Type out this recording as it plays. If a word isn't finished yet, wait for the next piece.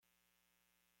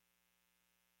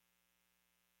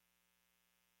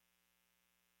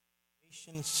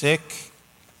vacation, sick.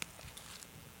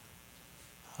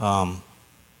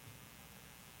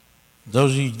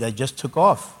 Those of you that just took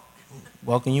off,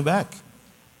 welcome you back.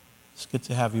 It's good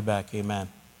to have you back. Amen.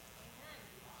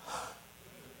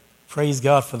 Praise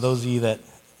God for those of you that,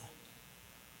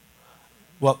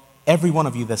 every one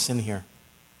of you that's in here,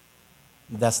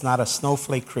 that's not a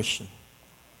snowflake Christian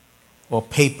or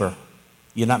paper.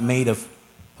 You're not made of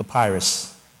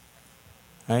papyrus,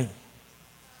 right?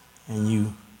 And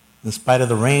you, in spite of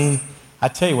the rain, I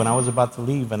tell you, when I was about to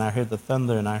leave and I heard the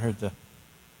thunder and I heard the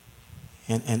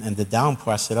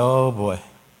downpour, I said, oh boy,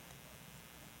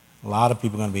 a lot of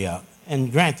people are going to be out.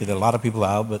 And granted, a lot of people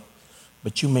are out,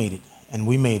 but you made it, and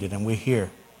we made it, and we're here.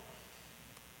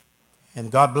 And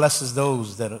God blesses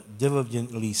those that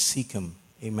diligently seek Him.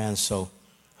 Amen. So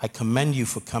I commend you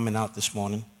for coming out this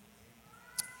morning.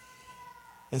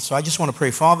 And so I just want to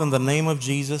pray, Father, in the name of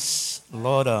Jesus,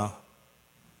 Lord,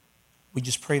 we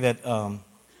just pray that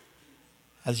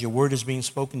as your word is being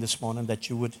spoken this morning, that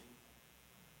you would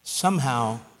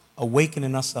somehow awaken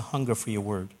in us a hunger for your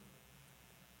word.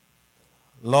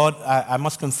 Lord, I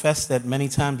must confess that many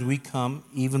times we come,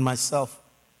 even myself,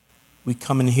 we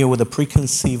come in here with a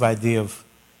preconceived idea of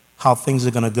how things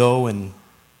are going to go and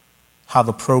how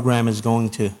the program is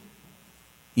going to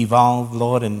evolve,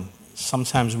 Lord, and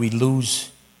sometimes we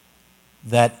lose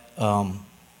that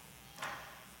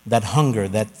hunger,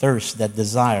 that thirst, that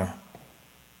desire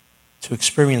to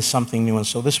experience something new. And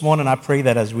so this morning I pray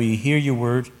that as we hear your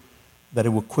word, that it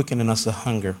will quicken in us a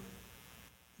hunger.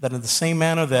 That in the same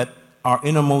manner that our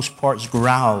innermost parts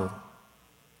growl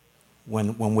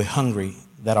when we're hungry,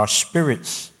 that our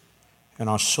spirits and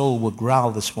our soul will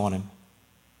growl this morning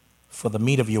for the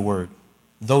meat of your word.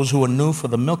 Those who are new for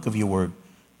the milk of your word,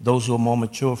 those who are more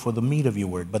mature for the meat of your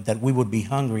word, but that we would be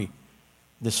hungry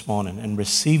this morning and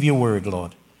receive your word,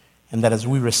 Lord. And that as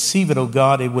we receive it, oh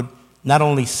God, it would not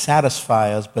only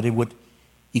satisfy us, but it would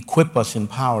equip us,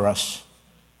 empower us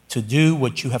to do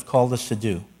what you have called us to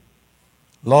do.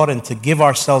 Lord, and to give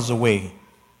ourselves away,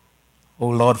 oh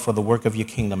Lord, for the work of your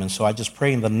kingdom. And so I just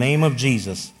pray in the name of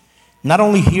Jesus, not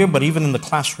only here, but even in the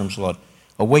classrooms, Lord,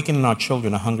 awaken in our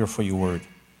children a hunger for your word.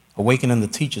 Awaken in the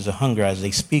teachers a hunger as they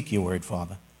speak your word,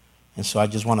 Father. And so I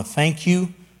just want to thank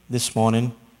you this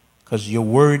morning because your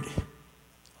word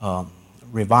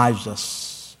revives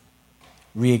us,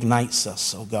 reignites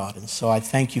us, oh God. And so I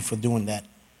thank you for doing that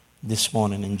this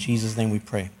morning. In Jesus' name we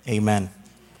pray. Amen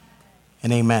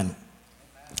and amen.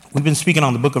 We've been speaking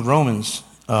on the book of Romans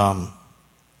for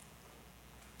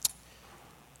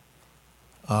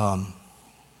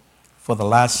the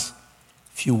last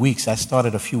few weeks. I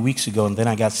started a few weeks ago, and then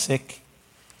I got sick,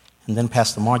 and then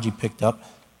Pastor Margie picked up.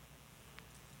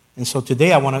 And so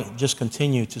today I want to just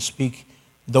continue to speak,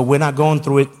 though we're not going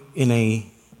through it in a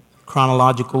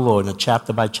chronological or in a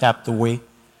chapter-by-chapter way,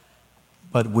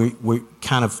 but we're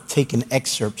kind of taking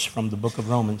excerpts from the book of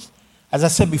Romans. As I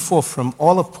said before, from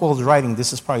all of Paul's writing,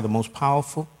 this is probably the most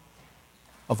powerful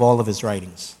of all of his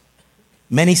writings.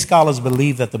 Many scholars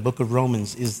believe that the book of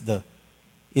Romans is the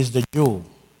jewel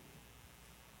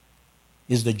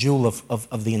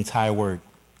of the entire word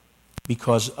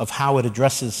because of how it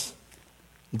addresses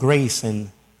grace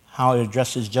and how it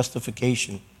addresses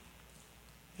justification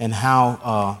and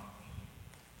how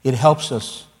it helps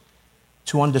us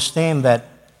to understand that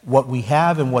what we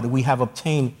have and what we have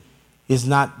obtained is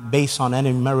not based on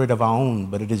any merit of our own,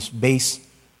 but it is based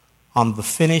on the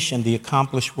finished and the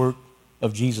accomplished work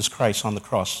of Jesus Christ on the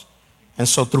cross. And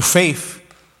so through faith,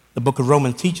 the book of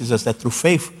Romans teaches us that through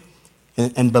faith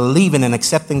and believing and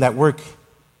accepting that work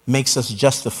makes us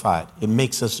justified. It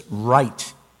makes us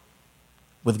right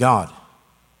with God.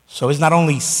 So it's not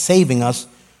only saving us,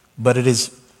 but it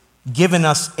is giving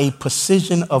us a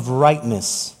position of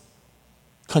rightness,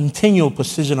 continual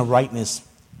position of rightness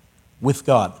with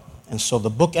God. And so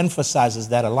the book emphasizes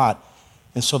that a lot.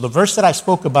 And so the verse that I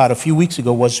spoke about a few weeks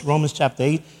ago was Romans chapter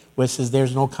 8, where it says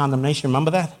there's no condemnation. Remember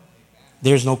that?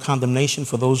 There's no condemnation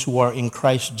for those who are in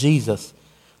Christ Jesus.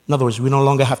 In other words, we no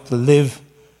longer have to live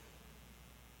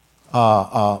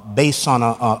based on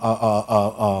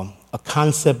a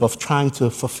concept of trying to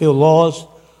fulfill laws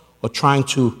or trying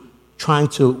to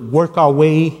work our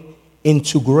way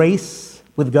into grace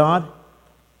with God,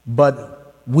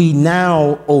 but we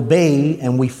now obey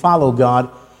and we follow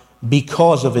God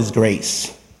because of his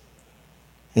grace.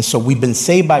 And so we've been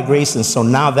saved by grace, and so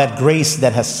now that grace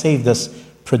that has saved us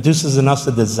produces in us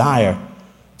a desire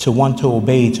to want to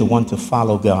obey, to want to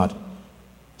follow God.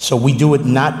 So we do it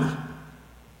not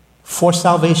for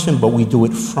salvation, but we do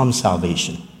it from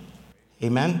salvation.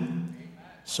 Amen?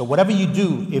 So whatever you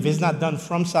do, if it's not done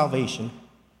from salvation,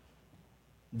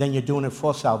 then you're doing it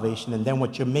for salvation. And then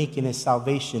what you're making is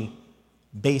salvation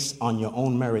based on your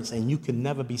own merits. And you can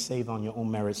never be saved on your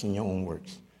own merits and your own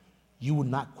works. You were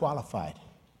not qualified.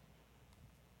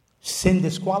 Sin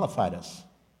disqualified us.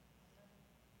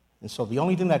 And so the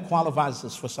only thing that qualifies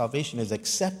us for salvation is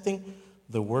accepting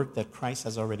the work that Christ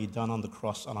has already done on the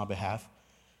cross on our behalf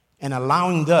and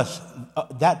allowing us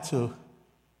that to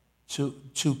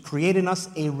create in us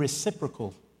a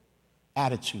reciprocal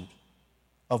attitude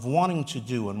of wanting to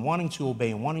do and wanting to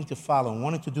obey and wanting to follow and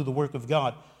wanting to do the work of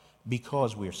God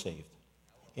because we're saved.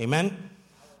 Amen?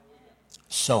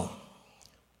 So,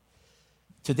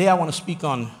 today I want to speak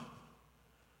on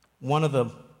one of the,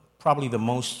 probably the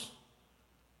most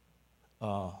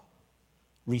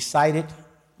recited,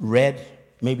 read,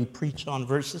 maybe preached on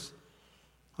verses.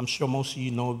 I'm sure most of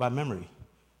you know it by memory.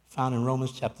 Found in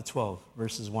Romans chapter 12,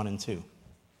 verses 1 and 2.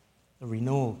 The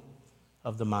renewal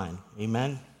of the mind.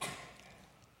 Amen?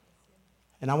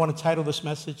 And I want to title this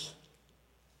message,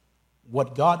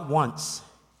 What God Wants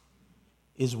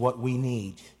is What We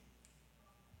Need.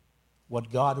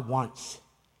 What God wants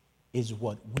is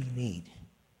what we need.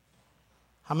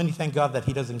 How many thank God that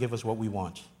He doesn't give us what we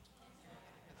want?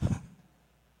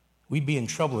 We'd be in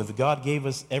trouble if God gave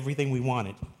us everything we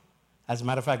wanted. As a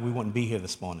matter of fact, we wouldn't be here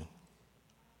this morning.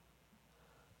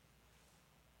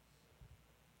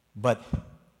 But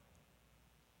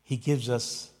He gives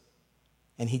us,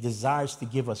 and He desires to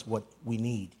give us what we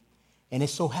need. And it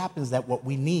so happens that what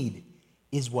we need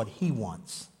is what He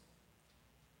wants,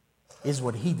 is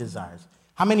what He desires.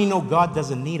 How many know God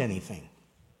doesn't need anything?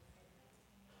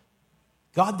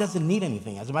 God doesn't need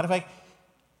anything. As a matter of fact,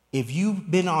 if you've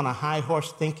been on a high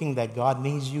horse thinking that God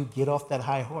needs you, get off that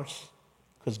high horse,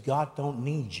 because God don't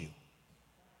need you.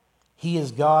 He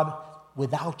is God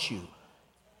without you.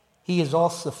 He is all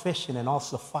sufficient and all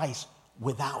suffice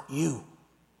without you.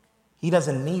 He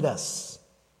doesn't need us.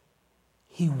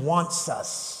 He wants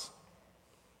us.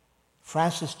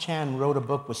 Francis Chan wrote a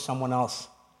book with someone else.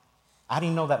 I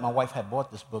didn't know that my wife had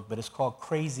bought this book, but it's called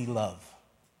Crazy Love.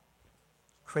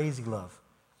 Crazy Love.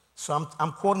 So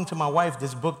I'm quoting to my wife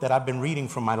this book that I've been reading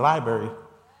from my library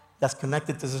that's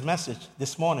connected to this message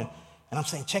this morning. And I'm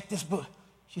saying, check this book.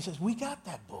 She says, we got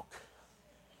that book.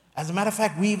 As a matter of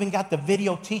fact, we even got the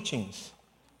video teachings.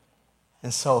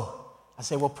 And so I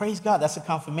say, well, praise God. That's a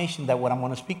confirmation that what I'm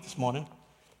going to speak this morning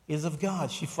is of God.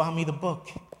 She found me the book.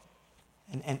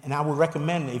 And I would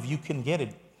recommend, if you can get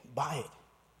it, buy it.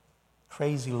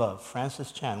 Crazy Love,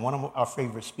 Francis Chan, one of our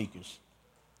favorite speakers.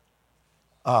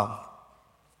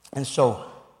 And so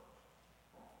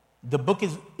the book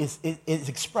is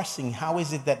expressing how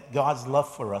is it that God's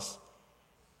love for us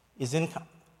is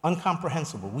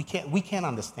incomprehensible. We can't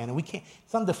understand it.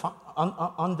 It's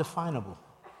undefinable.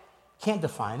 Can't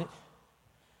define it.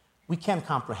 We can't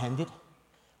comprehend it.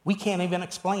 We can't even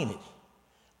explain it.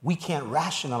 We can't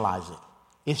rationalize it.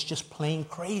 It's just plain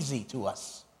crazy to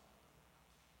us.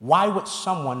 Why would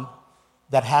someone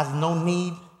that has no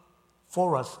need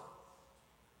for us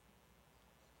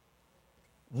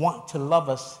want to love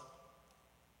us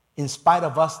in spite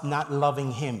of us not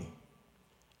loving Him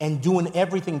and doing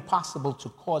everything possible to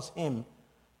cause Him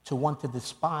to want to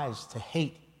despise, to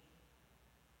hate,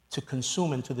 to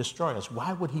consume, and to destroy us?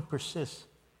 Why would He persist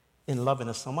in loving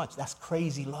us so much? That's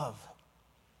crazy love.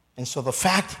 And so the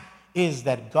fact is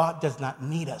that God does not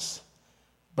need us,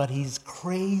 but He's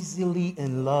crazily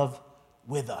in love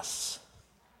with us.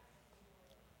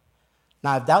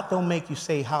 Now, if that don't make you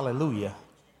say hallelujah,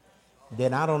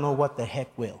 then I don't know what the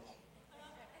heck will.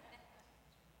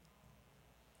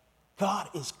 God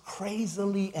is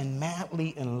crazily and madly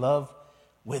in love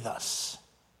with us.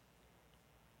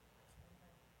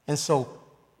 And so,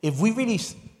 if we really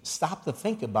stop to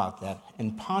think about that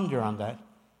and ponder on that,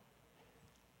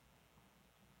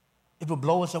 it will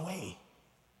blow us away.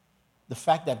 The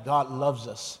fact that God loves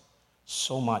us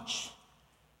so much,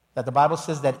 that the Bible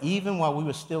says that even while we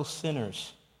were still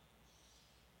sinners,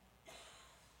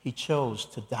 He chose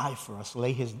to die for us,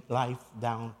 lay His life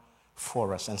down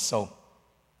for us. And so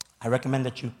I recommend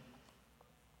that you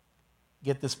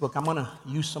get this book. I'm going to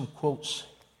use some quotes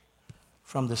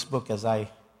from this book as I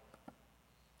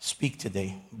speak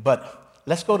today. But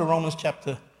let's go to Romans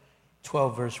chapter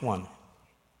 12, verse 1.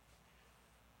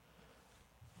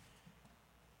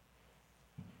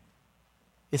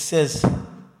 It says,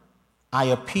 I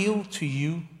appeal to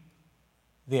you,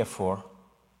 therefore,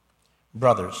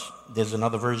 brothers. There's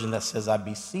another version that says, I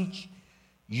beseech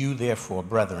you, therefore,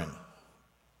 brethren,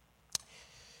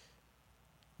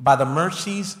 by the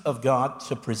mercies of God,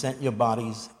 to present your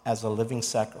bodies as a living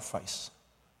sacrifice,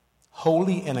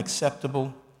 holy and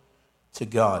acceptable to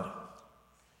God,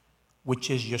 which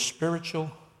is your spiritual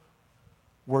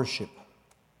worship.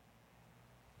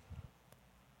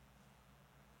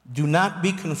 Do not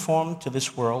be conformed to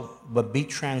this world, but be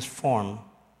transformed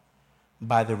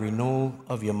by the renewal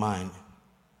of your mind.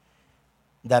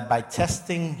 That by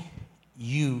testing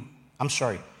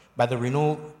by the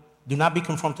renewal, do not be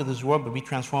conformed to this world, but be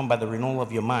transformed by the renewal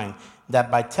of your mind. That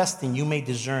by testing you may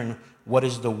discern what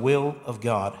is the will of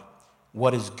God,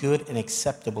 what is good and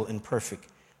acceptable and perfect.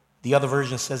 The other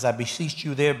version says, I beseech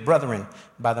you there, brethren,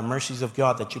 by the mercies of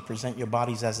God, that you present your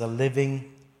bodies as a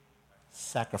living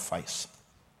sacrifice,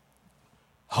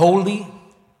 holy,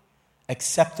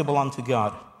 acceptable unto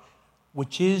God,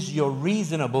 which is your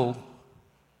reasonable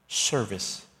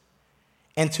service.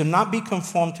 And to not be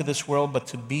conformed to this world, but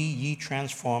to be ye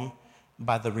transformed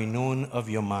by the renewing of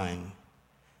your mind,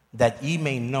 that ye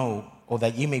may know, or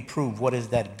that ye may prove what is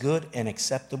that good and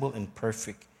acceptable and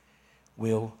perfect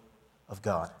will of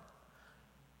God.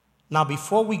 Now,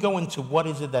 before we go into what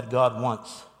is it that God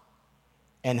wants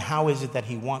and how is it that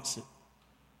he wants it,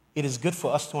 it is good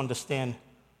for us to understand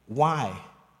why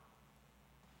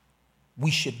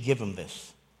we should give him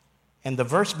this. And the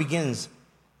verse begins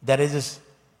that it is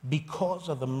because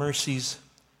of the mercies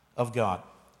of God.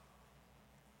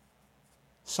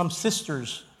 Some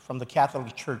sisters from the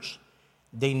Catholic Church,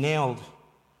 they nailed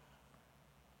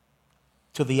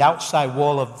to the outside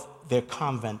wall of their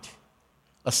convent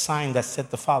a sign that said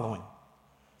the following: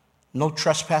 no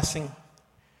trespassing,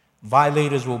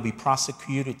 violators will be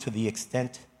prosecuted to the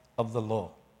extent of the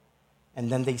law.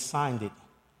 And then they signed it,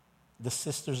 the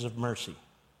Sisters of Mercy.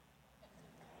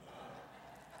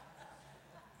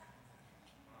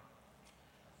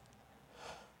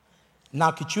 Now,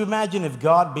 could you imagine if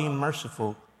God, being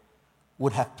merciful,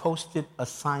 would have posted a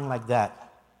sign like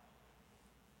that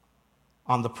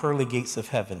on the pearly gates of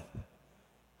heaven?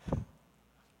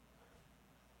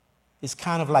 It's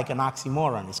kind of like an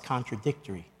oxymoron. It's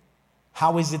contradictory.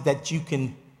 How is it that you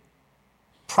can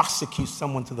prosecute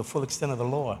someone to the full extent of the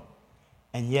law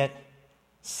and yet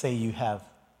say you have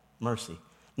mercy?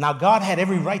 Now, God had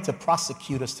every right to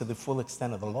prosecute us to the full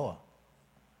extent of the law,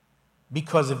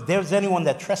 because if there's anyone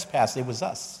that trespassed, it was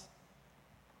us.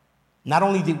 Not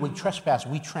only did we trespass,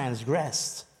 we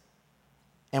transgressed,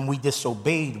 and we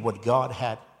disobeyed what God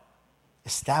had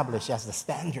established as the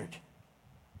standard.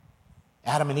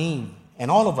 Adam and Eve,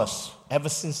 and all of us, ever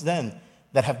since then,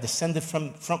 that have descended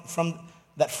from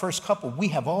that first couple, we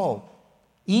have all,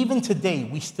 even today,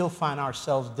 we still find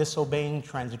ourselves disobeying,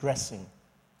 transgressing,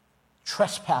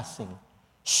 trespassing,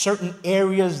 certain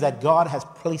areas that God has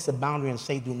placed a boundary and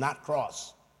say, do not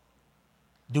cross.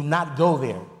 Do not go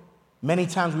there. Many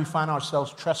times we find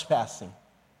ourselves trespassing.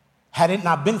 Had it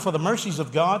not been for the mercies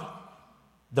of God,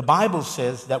 the Bible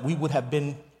says that we would have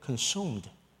been consumed.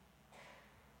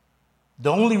 The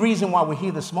only reason why we're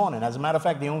here this morning, as a matter of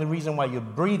fact, the only reason why you're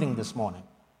breathing this morning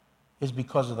is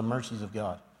because of the mercies of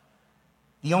God.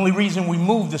 The only reason we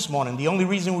moved this morning, the only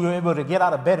reason we were able to get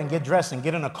out of bed and get dressed and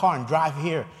get in a car and drive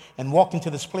here and walk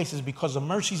into this place is because of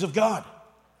mercies of God.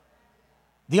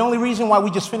 The only reason why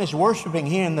we just finished worshiping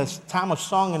here in this time of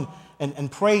song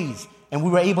and praise, and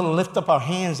we were able to lift up our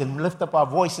hands and lift up our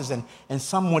voices, and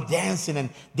some were dancing,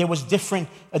 and there was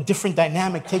a different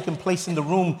dynamic taking place in the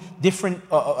room, different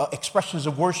expressions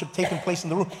of worship taking place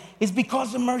in the room, is because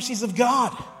of the mercies of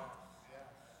God.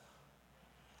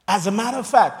 As a matter of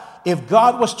fact, if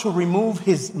God was to remove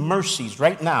his mercies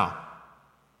right now,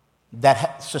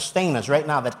 that sustain us right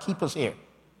now, that keep us here,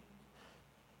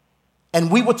 and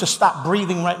we were to stop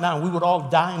breathing right now, we would all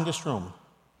die in this room.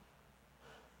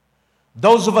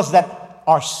 Those of us that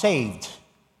are saved,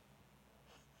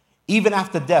 even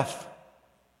after death,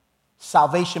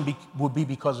 salvation would be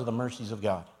because of the mercies of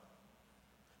God.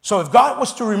 So if God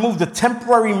was to remove the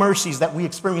temporary mercies that we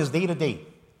experience day to day,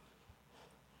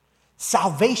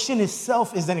 salvation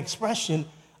itself is an expression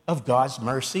of God's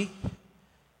mercy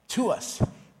to us.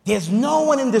 There's no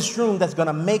one in this room that's going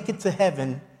to make it to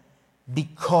heaven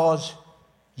because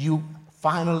you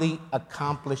finally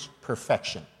accomplished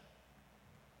perfection.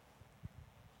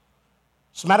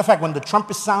 As a matter of fact, when the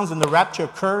trumpet sounds and the rapture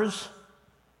occurs,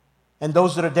 and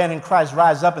those that are dead in Christ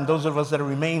rise up, and those of us that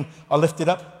remain are lifted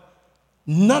up,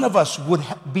 none of us would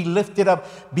be lifted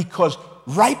up because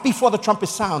right before the trumpet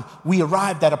sound, we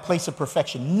arrived at a place of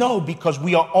perfection. No, because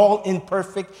we are all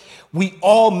imperfect. We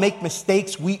all make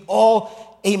mistakes. We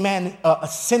all,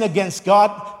 sin against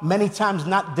God, many times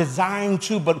not desiring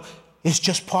to, but it's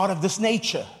just part of this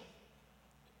nature.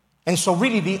 And so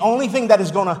really the only thing that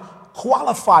is going to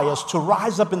qualify us to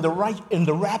rise up in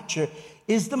the rapture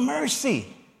is the mercy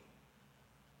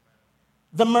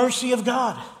of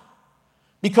God.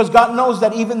 Because God knows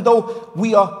that even though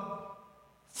we are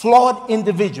flawed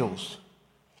individuals,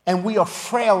 and we are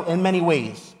frail in many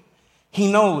ways.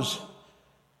 He knows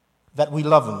that we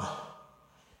love him.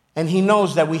 And he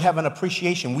knows that we have an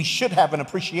appreciation. We should have an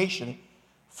appreciation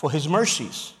for his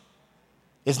mercies.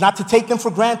 It's not to take them for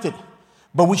granted,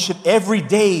 but we should every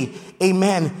day,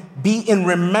 amen, be in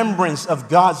remembrance of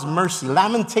God's mercy.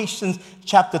 Lamentations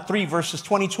chapter 3, verses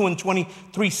 22 and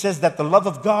 23 says that the love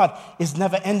of God is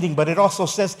never ending, but it also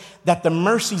says that the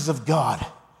mercies of God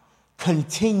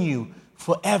continue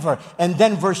forever. And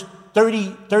then verse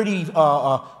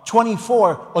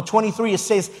 24 or 23, it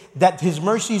says that his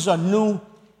mercies are new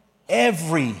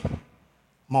every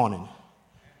morning.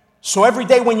 So every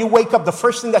day when you wake up, the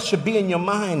first thing that should be in your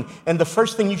mind and the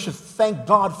first thing you should thank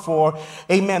God for,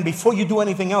 amen, before you do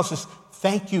anything else is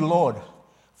thank you, Lord,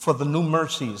 for the new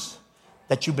mercies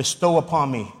that you bestow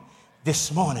upon me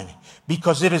this morning.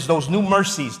 Because it is those new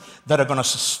mercies that are going to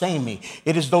sustain me.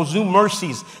 It is those new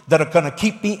mercies that are going to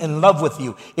keep me in love with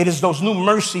you. It is those new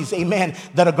mercies, amen,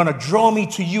 that are going to draw me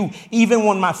to you even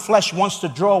when my flesh wants to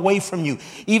draw away from you.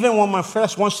 Even when my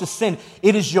flesh wants to sin,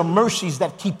 it is your mercies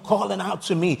that keep calling out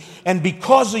to me. And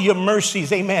because of your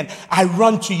mercies, amen, I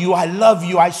run to you, I love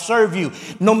you, I serve you.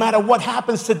 No matter what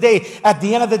happens today, at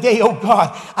the end of the day, oh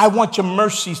God, I want your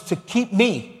mercies to keep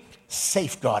me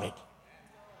safeguarded.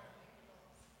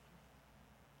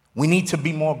 We need to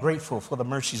be more grateful for the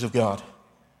mercies of God.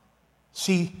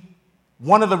 See,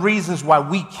 one of the reasons why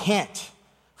we can't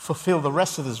fulfill the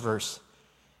rest of this verse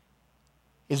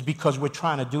is because we're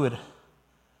trying to do it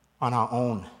on our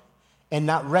own and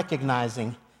not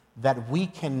recognizing that we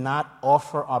cannot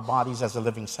offer our bodies as a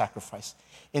living sacrifice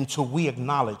until we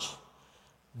acknowledge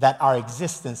that our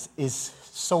existence is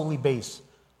solely based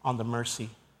on the mercy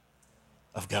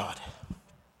of God.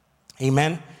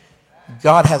 Amen.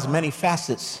 God has many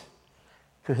facets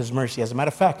to his mercy. As a matter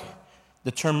of fact,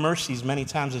 the term mercies many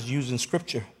times is used in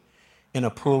Scripture in a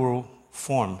plural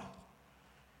form.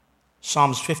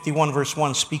 Psalms 51 verse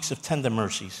 1 speaks of tender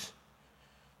mercies.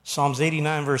 Psalms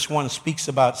 89 verse 1 speaks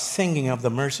about singing of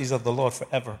the mercies of the Lord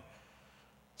forever.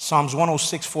 Psalms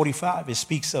 106:45, it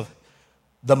speaks of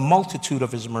the multitude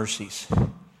of his mercies.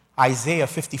 Isaiah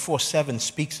 54:7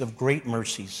 speaks of great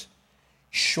mercies,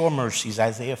 sure mercies.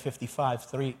 Isaiah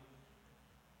 55:3.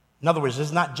 In other words,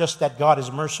 it's not just that God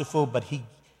is merciful, but he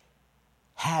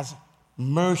has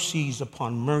mercies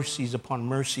upon mercies upon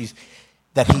mercies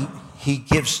that he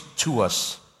gives to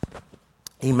us.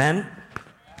 Amen?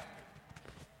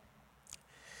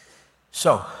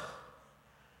 So,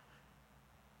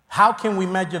 how can we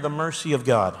measure the mercy of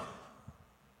God?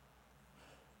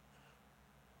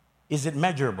 Is it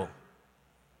measurable?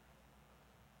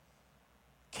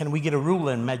 Can we get a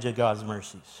ruler and measure God's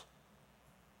mercies?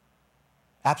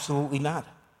 Absolutely not.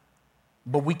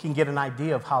 But we can get an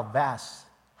idea of how vast,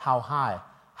 how high,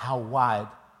 how wide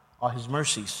are his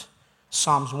mercies.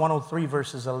 Psalms 103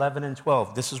 verses 11 and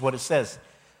 12. This is what it says.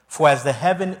 For as the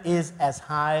heaven is as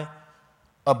high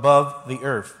above the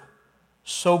earth,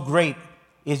 so great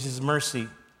is his mercy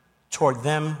toward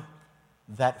them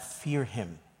that fear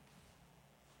him.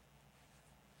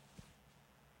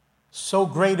 So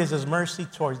great is his mercy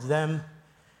towards them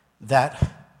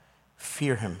that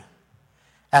fear him.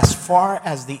 As far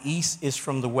as the east is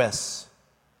from the west,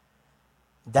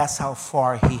 that's how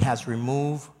far he has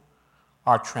removed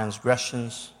our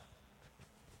transgressions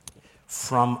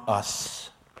from us.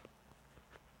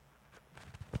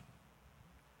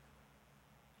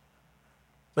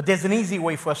 But there's an easy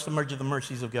way for us to measure the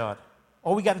mercies of God.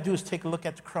 All we got to do is take a look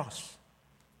at the cross.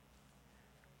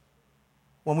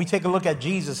 When we take a look at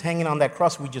Jesus hanging on that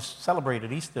cross, we just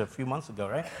celebrated Easter a few months ago,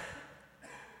 right?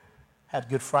 Had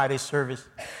Good Friday service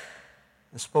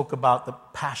and spoke about the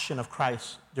passion of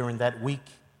Christ during that week.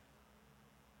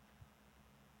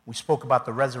 We spoke about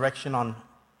the resurrection on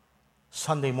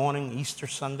Sunday morning, Easter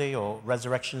Sunday or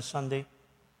Resurrection Sunday.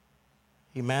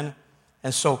 Amen.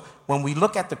 And so when we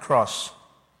look at the cross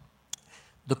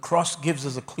gives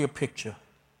us a clear picture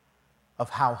of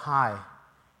how high,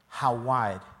 how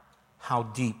wide, how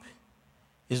deep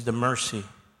is the mercy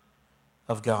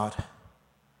of God.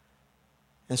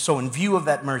 And so in view of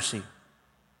that mercy,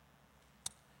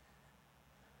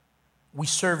 we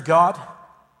serve God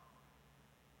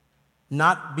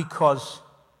not because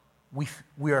we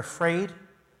are afraid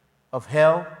of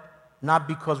hell, not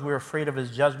because we're afraid of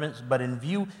his judgments, but in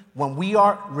view, when we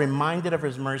are reminded of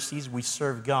his mercies, we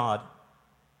serve God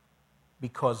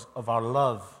because of our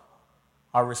love,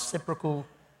 our reciprocal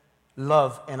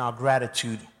love and our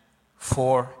gratitude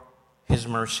for his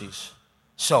mercies.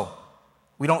 So,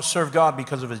 we don't serve God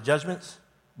because of his judgments,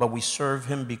 but we serve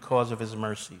him because of his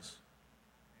mercies.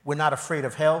 We're not afraid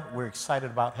of hell. We're excited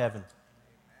about heaven.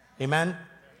 Amen?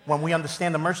 When we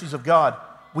understand the mercies of God,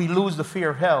 we lose the fear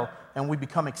of hell and we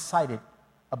become excited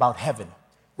about heaven.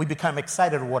 We become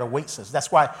excited of what awaits us.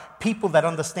 That's why people that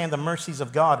understand the mercies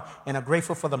of God and are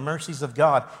grateful for the mercies of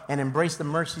God and embrace the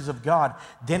mercies of God,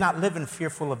 they're not living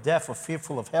fearful of death or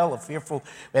fearful of hell or fearful,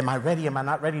 am I ready, am I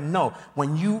not ready? No.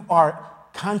 When you are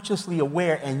consciously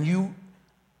aware and you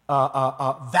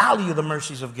value the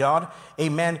mercies of God,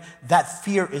 amen, that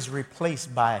fear is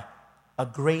replaced by a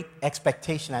great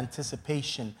expectation,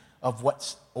 anticipation of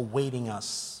what's awaiting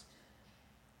us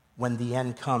when the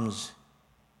end comes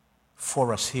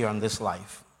for us here on this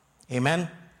life. Amen?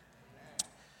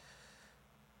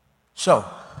 So,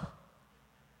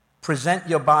 present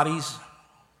your bodies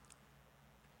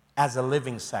as a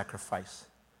living sacrifice.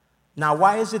 Now,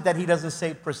 why is it that he doesn't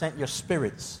say present your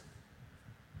spirits?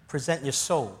 Present your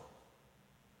soul.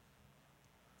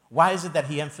 Why is it that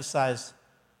he emphasized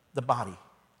the body?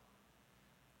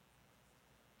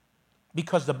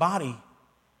 Because the body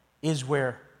is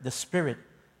where the spirit,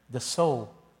 the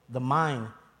soul, the mind,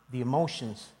 the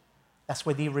emotions, that's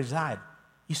where they reside.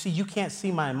 You see, you can't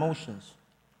see my emotions.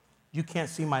 You can't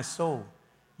see my soul.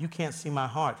 You can't see my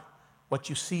heart. What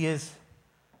you see is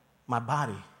my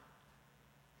body.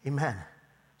 Amen.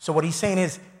 So what he's saying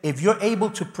is, if you're able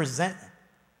to present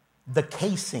the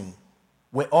casing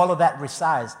where all of that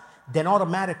resides, then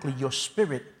automatically your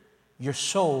spirit, your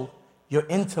soul, your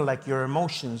intellect, your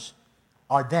emotions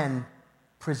are then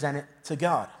presented to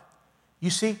God. You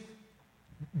see,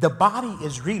 the body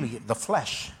is really, the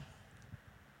flesh,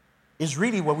 is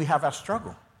really where we have our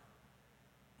struggle.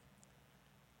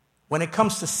 When it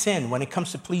comes to sin, when it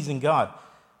comes to pleasing God,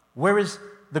 where is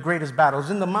the greatest battle? It's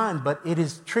in the mind, but it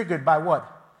is triggered by what?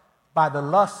 By the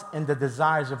lust and the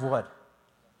desires of what?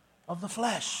 Of the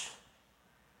flesh.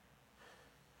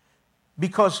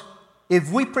 Because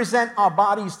if we present our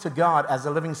bodies to God as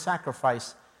a living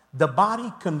sacrifice, the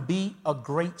body can be a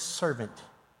great servant,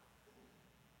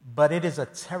 but it is a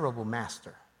terrible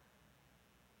master.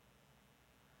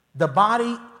 The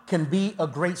body can be a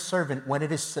great servant when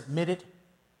it is submitted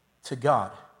to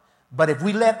God. But if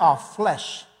we let our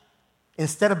flesh,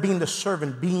 instead of being the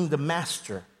servant, being the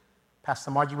master,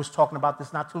 Pastor Margie was talking about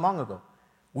this not too long ago.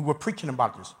 We were preaching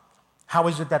about this. How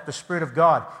is it that the Spirit of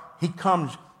God, he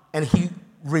comes and he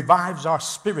revives our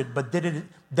spirit, but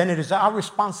then it is our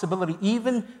responsibility,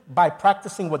 even by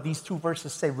practicing what these two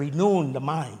verses say, renewing the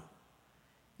mind.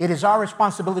 It is our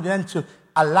responsibility then to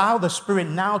allow the Spirit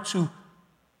now to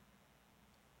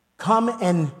come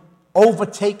and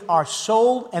overtake our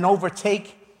soul and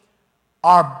overtake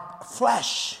our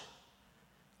flesh.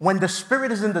 When the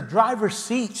Spirit is in the driver's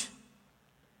seat,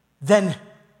 then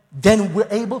we're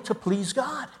able to please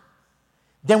God.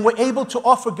 Then we're able to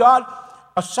offer God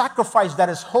a sacrifice that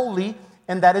is holy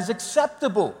and that is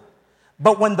acceptable.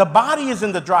 But when the body is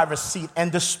in the driver's seat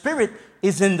and the Spirit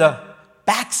is in the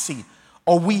back seat,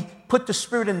 or we put the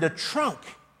Spirit in the trunk,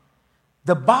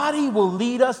 the body will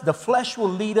lead us, the flesh will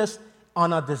lead us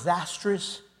on a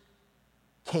disastrous,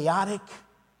 chaotic,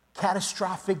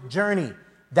 catastrophic journey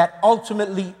that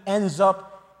ultimately ends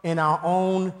up in our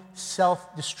own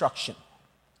self-destruction.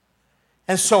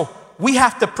 And so we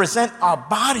have to present our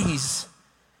bodies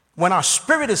when our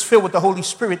spirit is filled with the Holy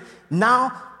Spirit.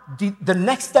 Now, the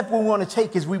next step we want to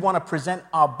take is we want to present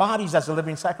our bodies as a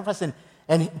living sacrifice.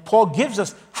 And Paul gives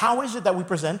us, how is it that we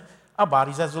present our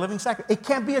bodies as a living sacrifice? It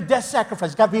can't be a death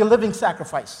sacrifice. It's got to be a living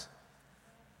sacrifice.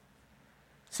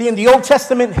 See, in the Old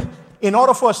Testament, in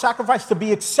order for a sacrifice to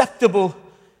be acceptable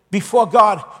before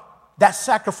God, that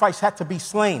sacrifice had to be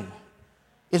slain.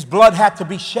 His blood had to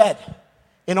be shed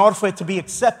in order for it to be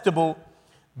acceptable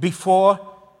before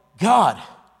God.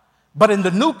 But in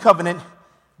the new covenant,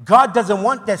 God doesn't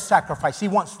want that sacrifice. He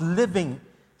wants living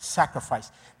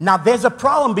sacrifice. Now, there's a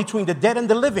problem between the dead and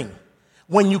the living.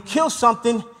 When you kill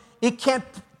something, it can't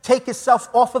take itself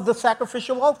off of the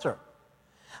sacrificial altar.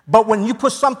 But when you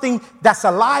put something that's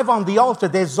alive on the altar,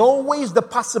 there's always the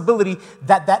possibility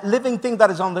that that living thing that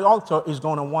is on the altar is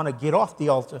going to want to get off the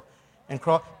altar and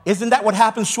crawl. Isn't that what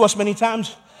happens to us many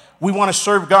times? We want to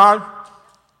serve God.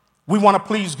 We want to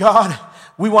please God.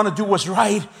 We want to do what's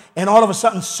right. And all of a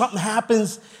sudden, something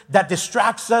happens that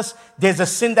distracts us. There's a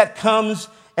sin that comes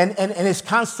and is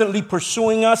constantly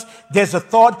pursuing us. There's a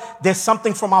thought. There's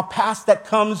something from our past that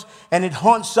comes and it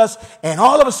haunts us. And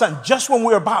all of a sudden, just when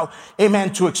we're about,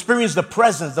 amen, to experience the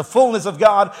presence, the fullness of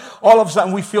God, all of a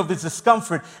sudden we feel this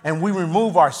discomfort and we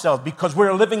remove ourselves because we're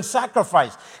a living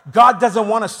sacrifice. God doesn't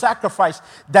want a sacrifice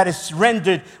that is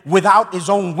rendered without his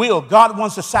own will. God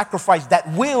wants a sacrifice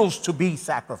that wills to be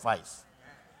sacrificed.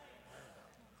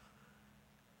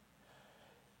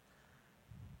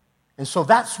 And so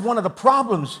that's one of the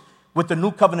problems with the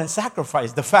new covenant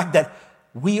sacrifice. The fact that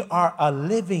We are a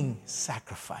living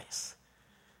sacrifice.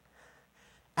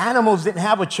 Animals didn't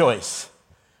have a choice.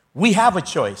 We have a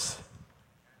choice.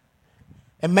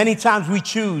 And many times we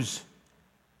choose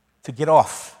to get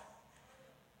off.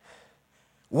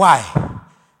 Why?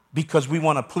 Because we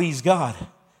want to please God.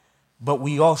 But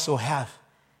we also have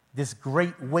this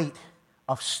great weight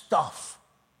of stuff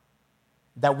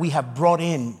that we have brought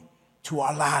in to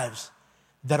our lives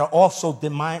that are also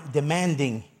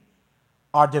demanding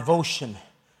our devotion,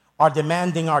 are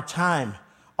demanding our time,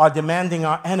 are demanding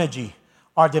our energy,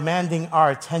 are demanding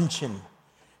our attention.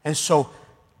 And so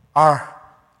our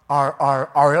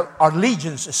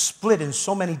allegiance is split in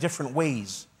so many different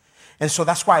ways. And so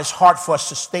that's why it's hard for us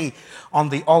to stay on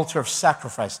the altar of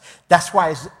sacrifice. That's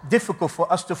why it's difficult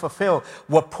for us to fulfill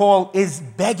what Paul is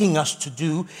begging us to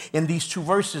do in these two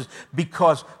verses,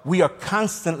 because we are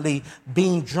constantly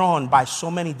being drawn by so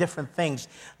many different things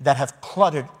that have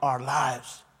cluttered our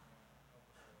lives.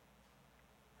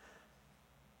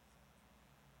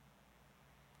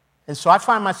 And so I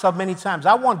find myself many times,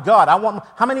 I want God.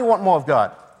 How many want more of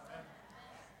God?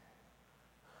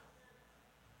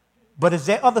 But is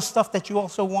there other stuff that you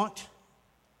also want?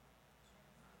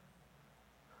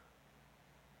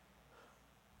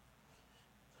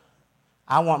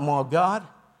 I want more of God.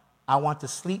 I want to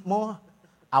sleep more.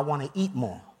 I want to eat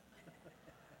more.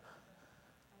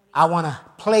 I want to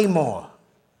play more.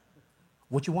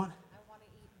 What you want?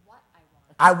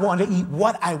 I want to eat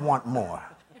what I want more.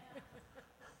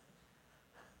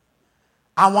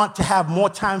 I want to have more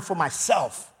time for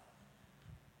myself.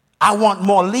 I want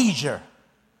more leisure.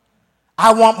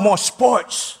 I want more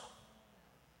sports.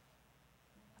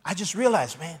 I just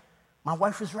realized, man, my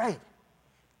wife is right.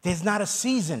 There's not a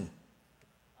season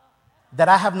that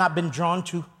I have not been drawn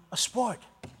to a sport.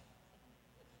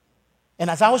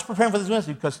 And as I was preparing for this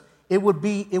message, because it would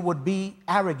be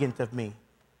arrogant of me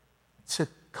to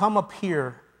come up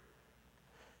here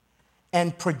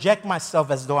and project myself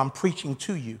as though I'm preaching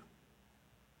to you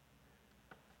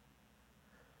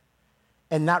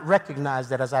and not recognize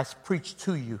that as I preach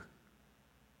to you,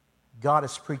 God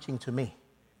is preaching to me.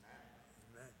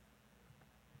 Amen.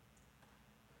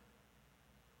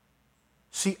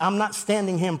 See, I'm not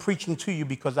standing here and preaching to you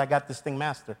because I got this thing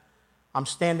mastered. I'm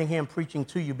standing here and preaching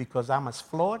to you because I'm as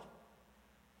flawed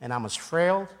and I'm as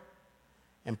frail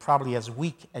and probably as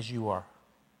weak as you are.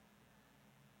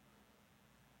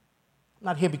 I'm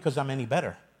not here because I'm any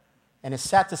better. And it's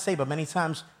sad to say, but many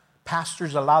times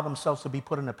pastors allow themselves to be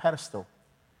put on a pedestal.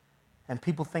 And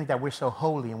people think that we're so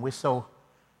holy and we're so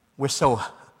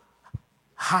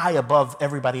high above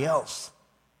everybody else.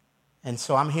 And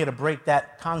so I'm here to break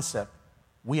that concept.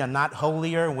 We are not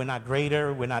holier, we're not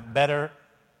greater, we're not better.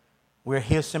 We're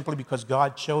here simply because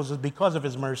God chose us because of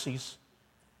his mercies.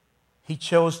 He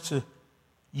chose to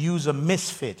use a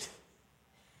misfit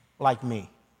like me.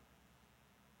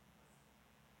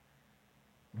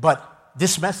 But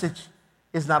this message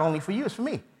is not only for you, it's for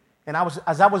me. And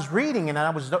as I was reading and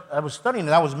I was studying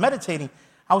and I was meditating,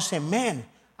 I was saying, man,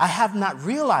 I have not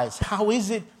realized how is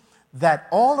it that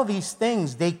all of these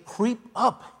things, they creep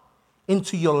up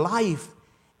into your life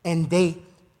and they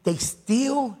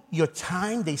steal your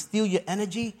time, they steal your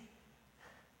energy.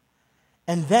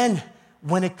 And then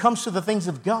when it comes to the things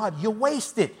of God, you're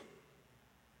wasted.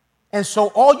 And so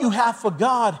all you have for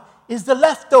God is the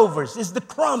leftovers, is the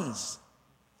crumbs,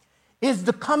 is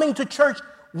the coming to church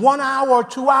 1 hour or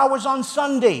 2 hours on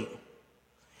Sunday.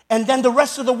 And then the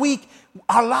rest of the week,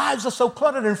 our lives are so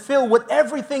cluttered and filled with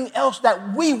everything else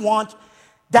that we want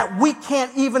that we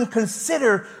can't even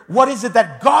consider what is it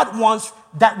that God wants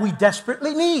that we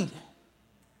desperately need.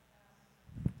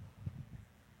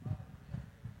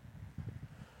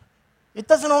 It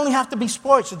doesn't only have to be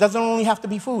sports. It doesn't only have to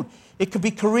be food. It could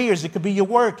be careers. It could be your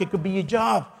work. It could be your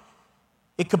job.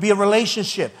 It could be a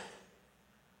relationship.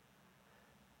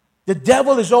 The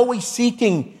devil is always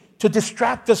seeking to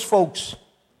distract us, folks.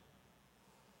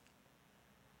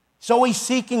 He's always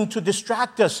seeking to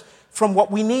distract us from what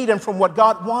we need and from what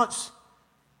God wants.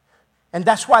 And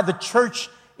that's why the church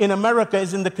in America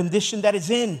is in the condition that it's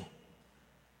in.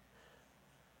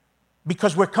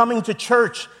 Because we're coming to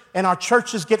church and our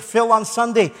churches get filled on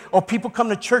Sunday, or people come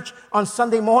to church on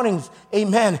Sunday mornings,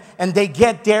 amen, and they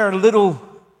get their little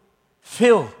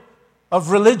fill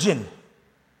of religion.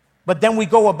 But then we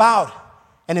go about,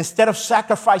 and instead of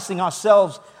sacrificing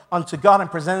ourselves unto God and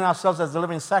presenting ourselves as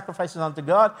living sacrifices unto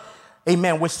God,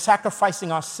 amen, we're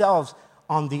sacrificing ourselves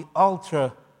on the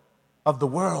altar of the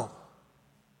world.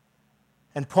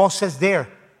 And Paul says there,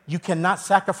 you cannot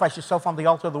sacrifice yourself on the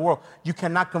altar of the world. You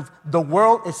cannot, the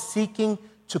world is seeking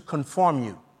to conform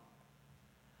you.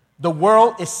 The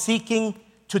world is seeking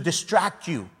to distract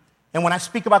you. And when I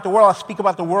speak about the world, I speak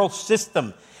about the world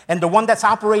system. And the one that's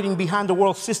operating behind the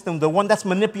world system, the one that's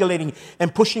manipulating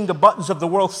and pushing the buttons of the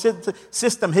world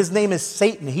system, his name is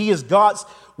Satan. He is God's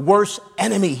worst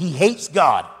enemy. He hates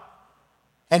God.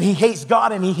 And he hates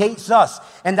God and he hates us.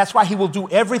 And that's why he will do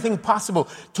everything possible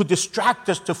to distract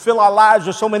us, to fill our lives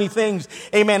with so many things.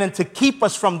 Amen. And to keep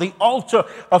us from the altar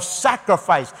of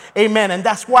sacrifice. Amen. And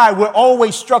that's why we're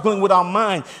always struggling with our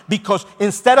mind, because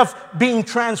instead of being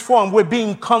transformed, we're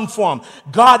being conformed.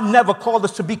 God never called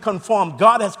us to be conformed.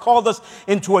 God has called us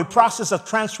into a process of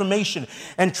transformation.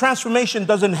 And transformation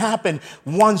doesn't happen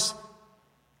once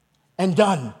and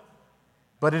done,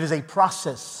 but it is a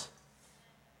process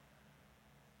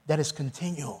that is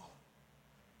continual.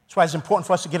 That's why it's important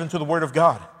for us to get into the Word of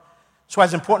God. That's why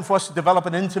it's important for us to develop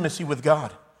an intimacy with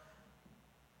God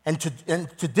and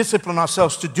to discipline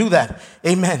ourselves to do that.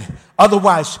 Amen.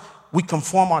 Otherwise, we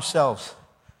conform ourselves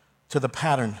to the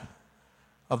pattern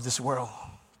of this world.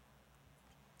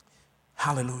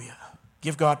 Hallelujah.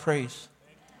 Give God praise.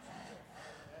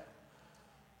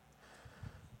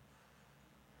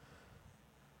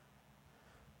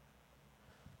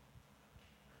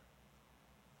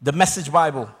 The Message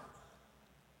Bible.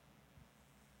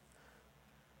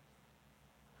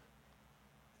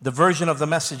 The version of the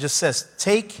Message, it says,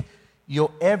 take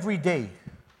your everyday,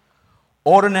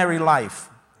 ordinary life.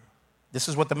 This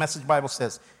is what the Message Bible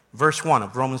says. Verse 1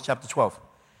 of Romans chapter 12.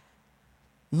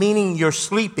 Meaning you're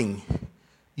sleeping,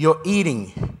 you're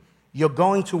eating, you're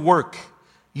going to work,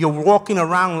 you're walking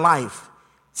around life.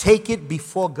 Take it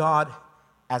before God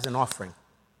as an offering.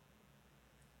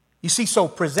 You see, so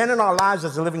presenting our lives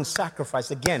as a living sacrifice,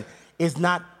 again, is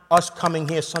not us coming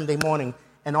here Sunday morning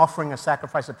and offering a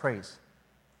sacrifice of praise.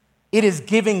 It is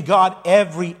giving God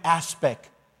every aspect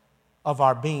of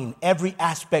our being, every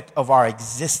aspect of our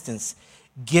existence,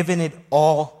 giving it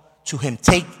all to Him.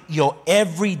 Take your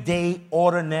everyday,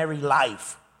 ordinary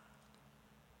life.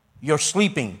 You're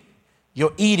sleeping,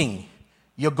 you're eating,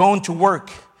 you're going to work,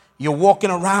 you're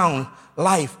walking around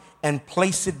life, and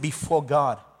place it before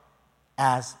God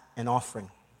as an offering.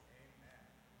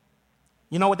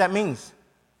 You know what that means?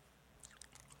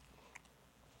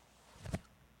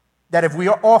 That if we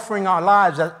are offering our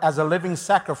lives as a living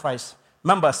sacrifice,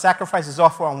 remember, a sacrifice is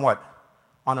offered on what?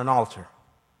 On an altar.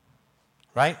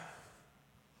 Right?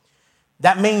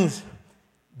 That means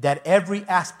that every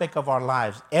aspect of our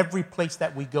lives, every place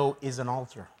that we go is an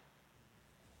altar.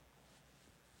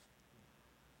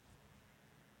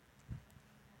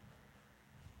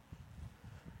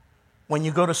 When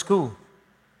you go to school,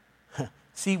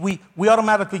 see, we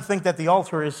automatically think that the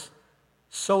altar is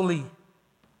solely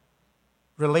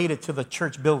related to the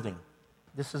church building.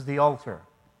 This is the altar.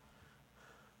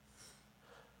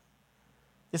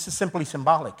 This is simply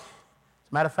symbolic.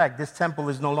 As a matter of fact, this temple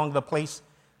is no longer the place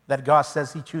that God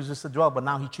says He chooses to dwell, but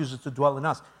now He chooses to dwell in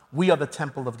us. We are the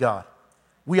temple of God.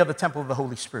 We are the temple of the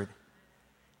Holy Spirit.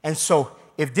 And so,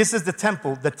 if this is the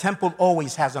temple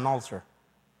always has an altar.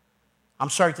 I'm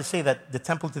sorry to say that the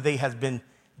temple today has been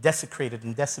desecrated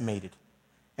and decimated.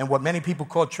 And what many people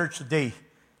call church today,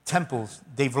 temples,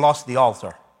 they've lost the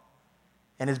altar.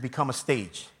 And it's become a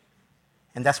stage.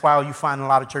 And that's why all you find in a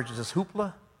lot of churches is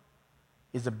hoopla,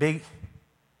 is a big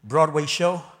Broadway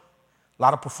show, a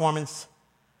lot of performance,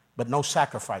 but no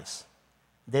sacrifice.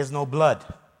 There's no blood.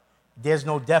 There's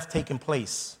no death taking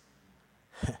place.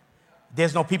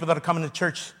 There's no people that are coming to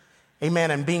church,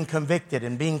 amen, and being convicted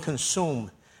and being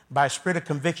consumed by a spirit of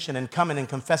conviction and coming and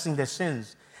confessing their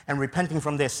sins and repenting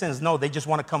from their sins. No, they just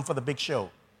want to come for the big show.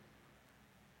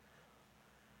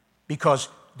 Because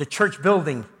the church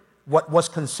building, what was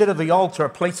considered the altar, a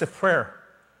place of prayer,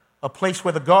 a place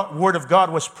where the word of God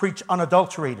was preached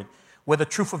unadulterated, where the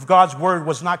truth of God's word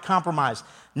was not compromised,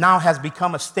 now has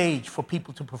become a stage for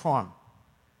people to perform.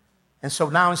 And so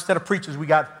now instead of preachers, we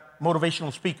got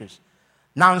motivational speakers.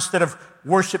 Now instead of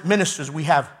worship ministers, we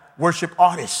have worship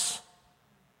artists.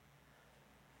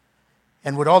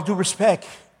 And with all due respect,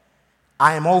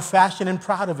 I am old-fashioned and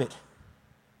proud of it.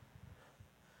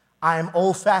 I am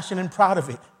old-fashioned and proud of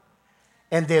it.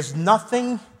 And there's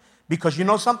nothing, because you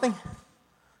know something?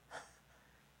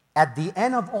 At the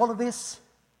end of all of this,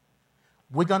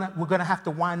 we're gonna have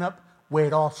to wind up where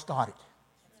it all started.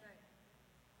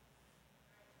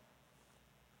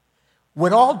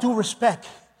 With all due respect,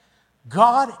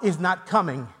 God is not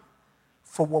coming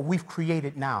for what we've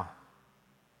created now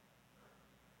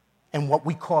and what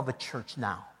we call the church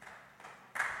now.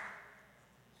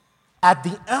 At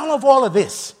the end of all of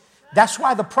this, that's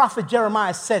why the prophet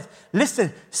Jeremiah said,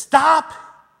 listen, stop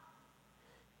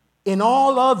in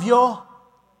all of your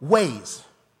ways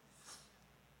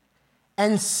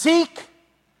and seek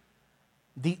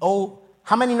the old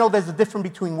How many know there's a difference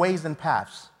between ways and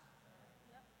paths?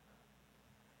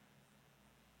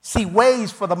 See,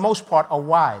 ways for the most part are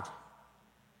wide.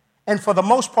 And for the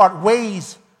most part,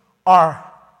 ways are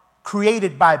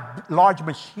created by large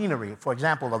machinery. For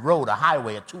example, a road, a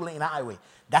highway, a two-lane highway.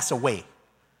 That's a way.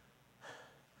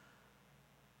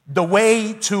 The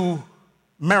way to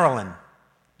Maryland.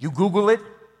 You Google it,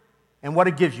 and what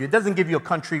it gives you. It doesn't give you a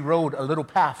country road, a little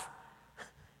path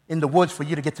in the woods for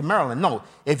you to get to Maryland. No,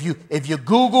 if you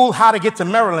Google how to get to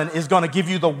Maryland, it's going to give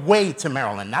you the way to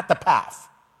Maryland, not the path.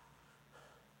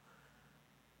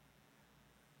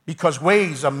 Because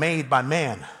ways are made by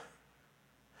man.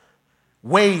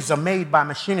 Ways are made by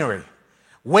machinery.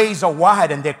 Ways are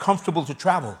wide and they're comfortable to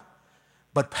travel.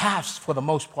 But paths, for the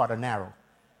most part, are narrow.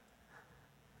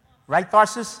 Right,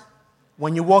 Tharsis?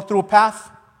 When you walk through a path,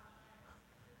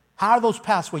 how are those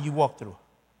paths where you walk through?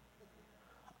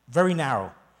 Very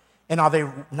narrow. And are they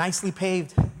nicely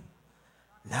paved?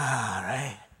 Nah,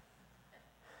 right?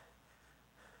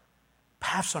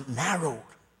 Paths are narrowed.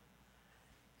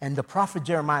 And the prophet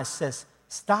Jeremiah says,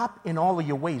 stop in all of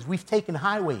your ways. We've taken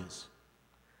highways.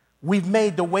 We've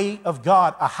made the way of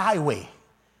God a highway.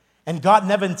 And God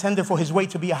never intended for his way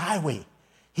to be a highway.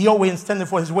 He always intended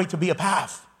for his way to be a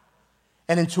path.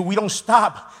 And until we don't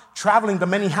stop traveling the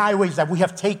many highways that we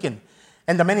have taken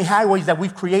and the many highways that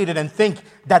we've created and think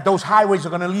that those highways are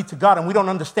going to lead to God, and we don't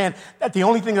understand that the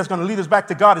only thing that's going to lead us back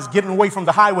to God is getting away from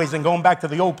the highways and going back to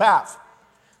the old path.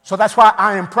 So that's why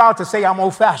I am proud to say I'm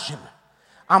old-fashioned.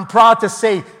 I'm proud to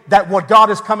say that what God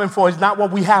is coming for is not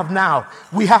what we have now.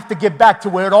 We have to get back to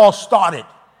where it all started.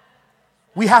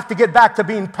 We have to get back to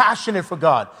being passionate for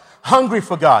God, hungry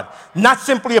for God. Not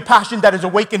simply a passion that is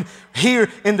awakened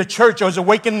here in the church or is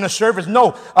awakened in the service.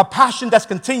 No, a passion that's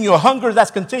continued, a hunger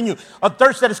that's continued, a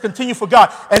thirst that is continued for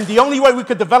God. And the only way we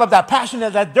could develop that passion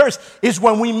and that thirst is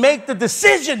when we make the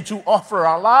decision to offer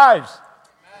our lives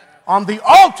on the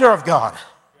altar of God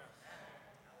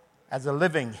as a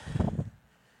living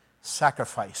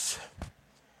sacrifice.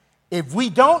 If we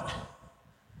don't,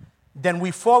 then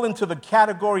we fall into the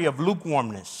category of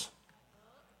lukewarmness.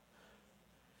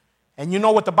 And you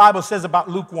know what the Bible says about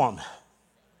lukewarm?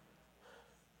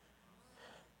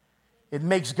 It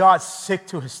makes God sick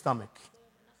to his stomach.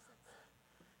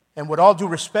 And with all due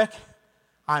respect,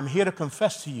 I'm here to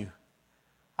confess to you,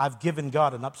 I've given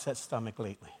God an upset stomach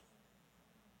lately.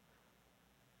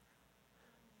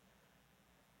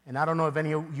 And I don't know if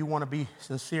any of you want to be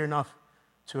sincere enough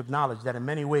to acknowledge that in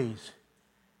many ways,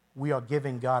 we are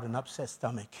giving God an upset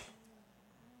stomach.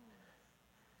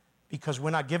 Because we're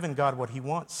not giving God what he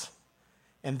wants.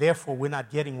 And therefore, we're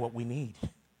not getting what we need.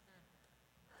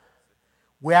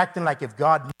 We're acting like if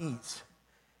God needs.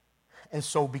 And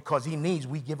so because he needs,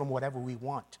 we give him whatever we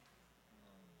want.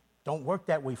 Don't work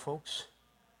that way, folks.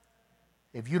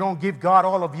 If you don't give God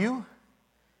all of you,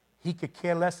 he could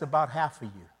care less about half of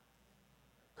you.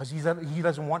 Because he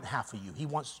doesn't want half of you. He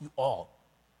wants you all.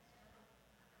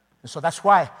 And so that's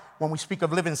why when we speak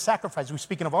of living sacrifice, we're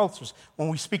speaking of altars. When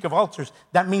we speak of altars,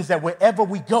 that means that wherever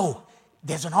we go,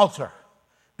 there's an altar.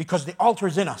 Because the altar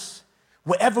is in us.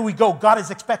 Wherever we go, God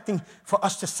is expecting for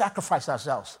us to sacrifice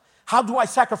ourselves. How do I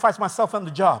sacrifice myself on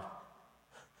the job?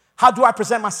 How do I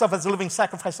present myself as a living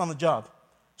sacrifice on the job?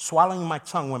 Swallowing my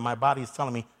tongue when my body is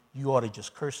telling me, you ought to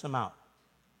just curse them out.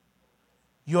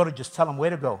 You ought to just tell them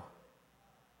where to go.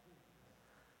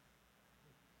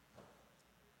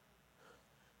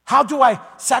 How do I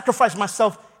sacrifice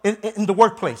myself in the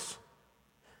workplace?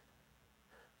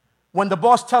 When the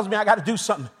boss tells me I got to do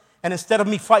something, and instead of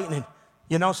me fighting it,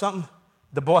 you know something?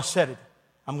 The boss said it.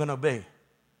 I'm going to obey.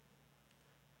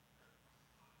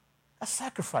 That's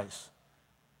sacrifice.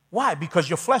 Why? Because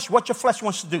what your flesh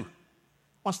wants to do? It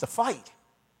wants to fight.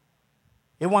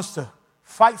 It wants to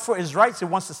fight for its rights. It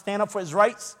wants to stand up for its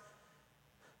rights.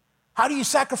 How do you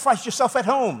sacrifice yourself at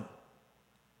home?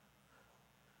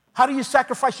 How do you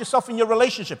sacrifice yourself in your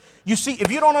relationship? You see, if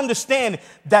you don't understand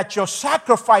that your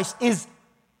sacrifice is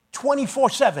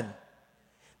 24/7,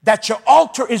 that your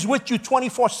altar is with you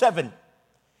 24/7,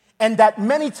 and that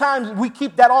many times we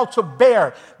keep that altar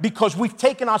bare because we've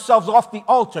taken ourselves off the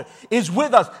altar, is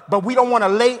with us, but we don't want to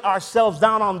lay ourselves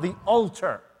down on the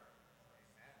altar.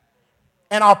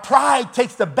 And our pride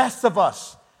takes the best of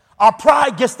us. Our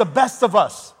pride gets the best of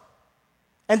us.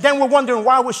 And then we're wondering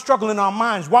why we're struggling in our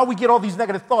minds, why we get all these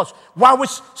negative thoughts, why we're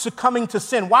succumbing to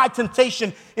sin, why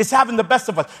temptation is having the best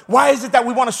of us. Why is it that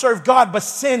we want to serve God, but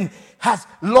sin has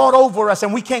lord over us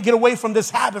and we can't get away from this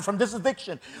habit, from this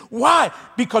addiction? Why?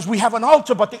 Because we have an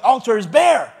altar, but the altar is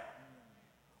bare.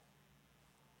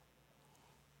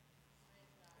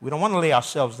 We don't want to lay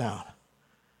ourselves down.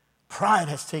 Pride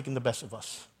has taken the best of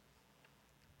us.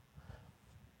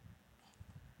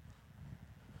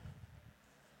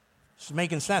 It's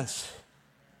making sense.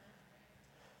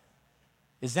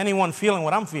 Is anyone feeling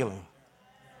what I'm feeling?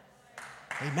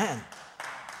 Amen.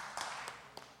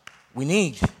 We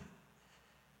need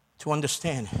to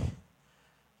understand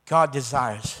God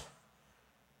desires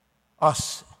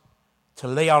us to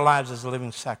lay our lives as a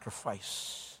living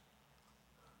sacrifice.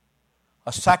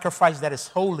 A sacrifice that is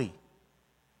holy,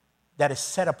 that is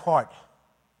set apart,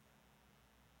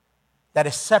 that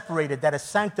is separated, that is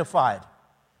sanctified.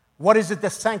 What is it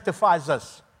that sanctifies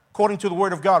us? According to the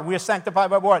Word of God, we are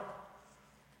sanctified by what?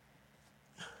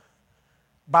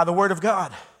 By the Word of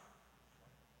God.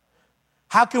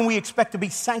 How can we expect to be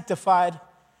sanctified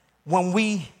when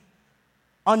we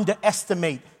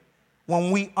underestimate,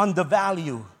 when we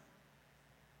undervalue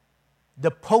the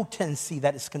potency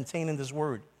that is contained in this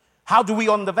Word? How do we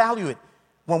undervalue it?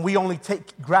 When we only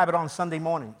grab it on Sunday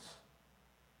mornings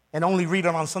and only read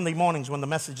it on Sunday mornings when the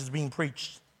message is being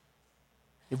preached.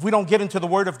 If we don't get into the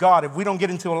Word of God, if we don't get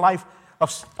into a life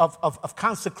of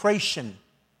consecration,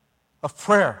 of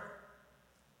prayer,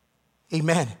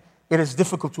 amen, it is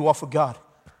difficult to offer God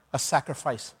a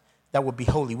sacrifice that would be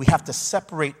holy. We have to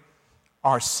separate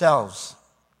ourselves.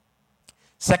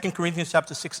 2 Corinthians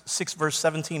chapter 6 verse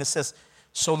 17, it says,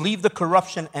 so leave the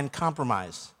corruption and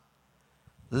compromise.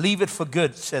 Leave it for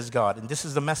good, says God. And this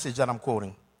is the message that I'm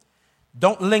quoting.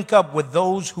 Don't link up with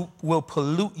those who will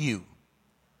pollute you.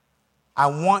 I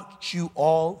want you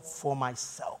all for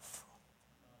myself.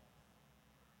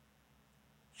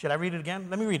 Should I read it again?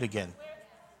 Let me read it again.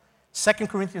 2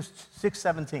 Corinthians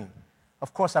 6:17.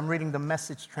 Of course, I'm reading the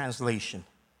Message translation.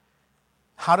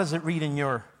 How does it read in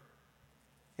your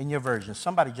version?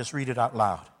 Somebody just read it out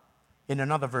loud. In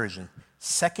another version.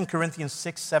 2 Corinthians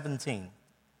 6:17.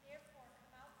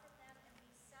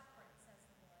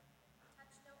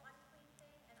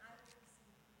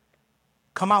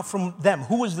 Come out from them.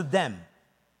 Who is the them?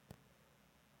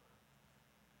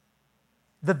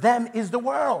 The them is the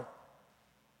world.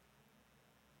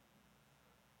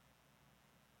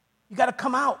 You got to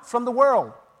come out from the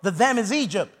world. The them is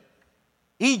Egypt.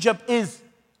 Egypt is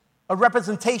a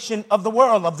representation of the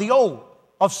world, of the old,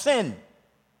 of sin.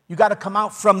 You got to come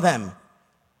out from them.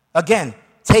 Again,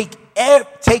 take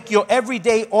your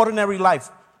everyday, ordinary life.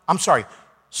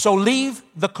 So leave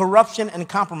the corruption and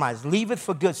compromise. Leave it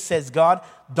for good, says God.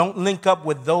 Don't link up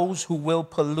with those who will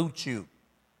pollute you.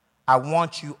 I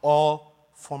want you all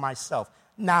for myself.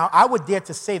 Now, I would dare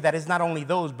to say that it's not only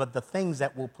those, but the things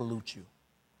that will pollute you.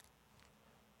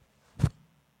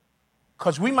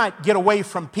 Because we might get away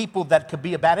from people that could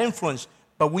be a bad influence,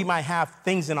 but we might have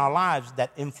things in our lives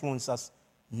that influence us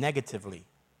negatively.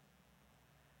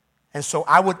 And so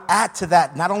I would add to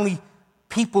that, not only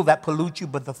people that pollute you,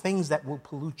 but the things that will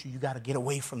pollute you, you got to get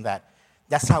away from that.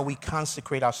 That's how we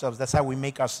consecrate ourselves. That's how we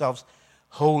make ourselves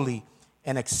holy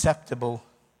and acceptable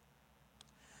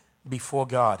before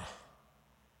God.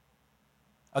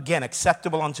 Again,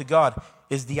 acceptable unto God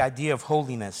is the idea of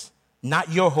holiness.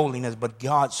 Not your holiness, but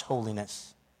God's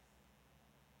holiness.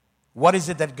 What is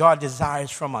it that God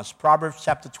desires from us? Proverbs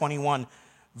chapter 21,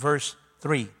 verse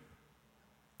 3.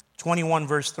 21,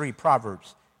 verse 3,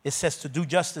 Proverbs. It says to do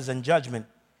justice and judgment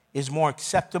is more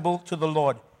acceptable to the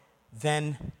Lord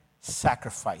than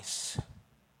sacrifice.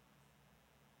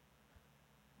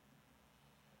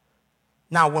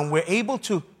 Now, when we're able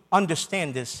to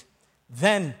understand this,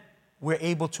 then we're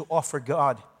able to offer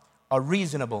God a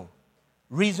reasonable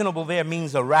there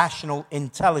means a rational,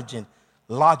 intelligent,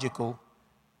 logical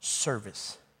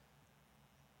service.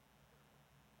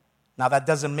 Now, that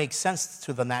doesn't make sense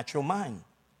to the natural mind.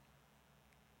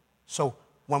 So,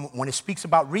 when it speaks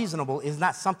about reasonable, it's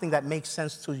not something that makes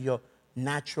sense to your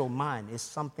natural mind. It's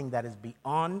something that is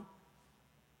beyond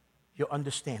your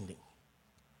understanding.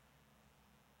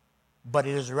 But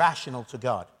it is rational to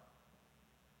God.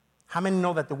 How many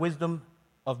know that the wisdom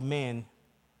of man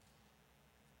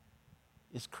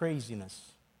is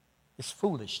craziness, is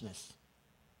foolishness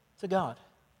to God?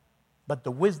 But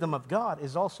the wisdom of God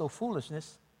is also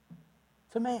foolishness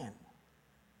to man.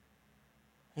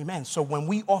 Amen. So when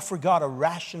we offer God a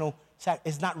rational,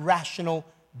 it's not rational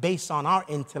based on our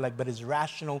intellect, but it's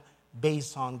rational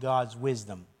based on God's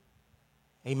wisdom.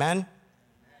 Amen.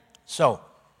 So,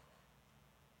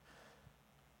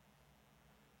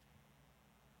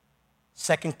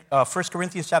 1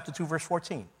 Corinthians chapter 2, verse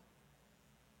 14.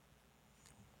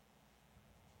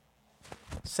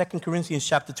 2 Corinthians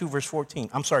chapter 2, verse 14.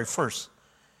 1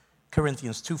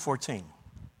 Corinthians 2:14.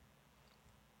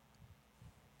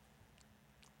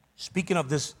 Speaking of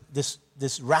this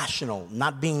rational,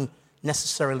 not being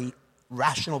necessarily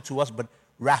rational to us, but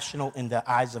rational in the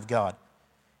eyes of God.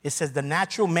 It says, the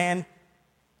natural man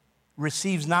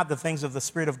receives not the things of the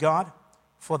Spirit of God,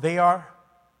 For they are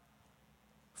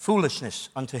foolishness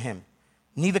unto him.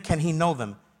 Neither can he know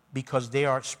them, because they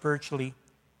are spiritually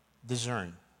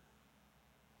discerned.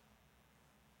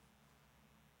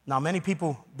 Now, many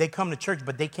people, they come to church,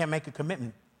 but they can't make a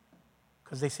commitment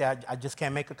because they say, I just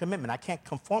can't make a commitment. I can't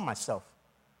conform myself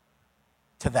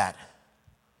to that.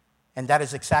 And that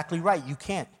is exactly right. You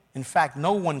can't. In fact,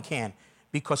 no one can,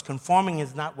 because conforming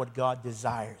is not what God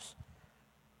desires.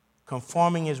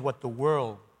 Conforming is what the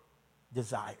world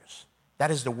desires.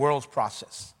 That is the world's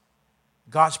process.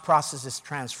 God's process is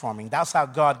transforming. That's how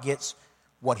God gets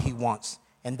what he wants.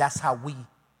 And that's how we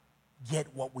get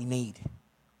what we need.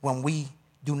 When we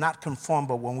do not conform,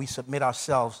 but when we submit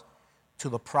ourselves to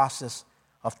the process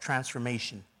of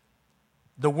transformation.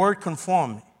 The word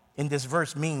conform in this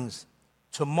verse means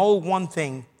to mold one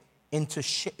thing into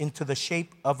the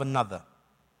shape of another.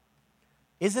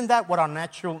 Isn't that what our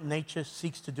natural nature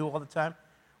seeks to do all the time?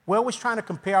 We're always trying to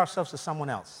compare ourselves to someone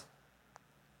else.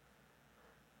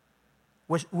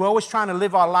 We're always trying to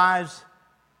live our lives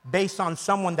based on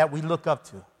someone that we look up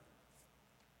to.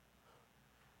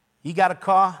 He got a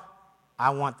car, I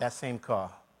want that same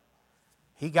car.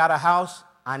 He got a house,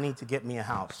 I need to get me a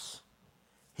house.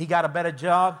 He got a better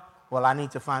job, well, I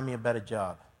need to find me a better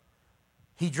job.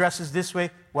 He dresses this way,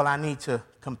 well, I need to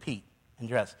compete and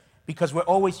dress. Because we're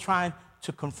always trying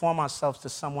to conform ourselves to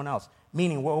someone else,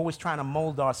 meaning we're always trying to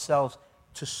mold ourselves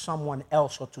to someone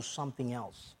else or to something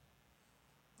else.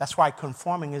 That's why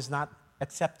conforming is not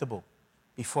acceptable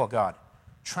before God.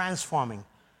 Transforming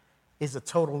is a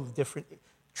totally different.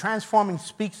 Transforming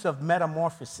speaks of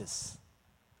metamorphosis.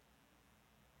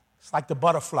 It's like the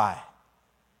butterfly.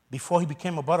 Before he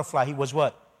became a butterfly, he was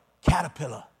what?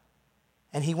 Caterpillar.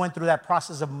 And he went through that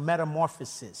process of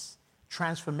metamorphosis,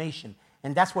 transformation.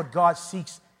 And that's what God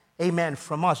seeks, amen,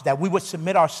 from us, that we would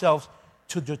submit ourselves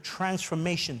to the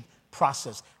transformation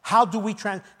process. How do we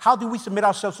submit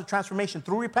ourselves to transformation?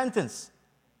 Through repentance.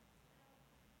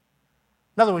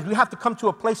 In other words, we have to come to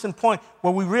a place and point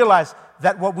where we realize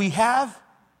that what we have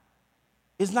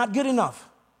is not good enough.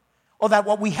 Or that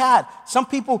what we had, some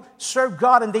people serve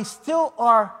God and they still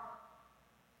are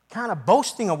kind of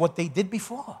boasting of what they did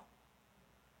before.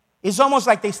 It's almost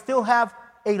like they still have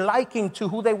a liking to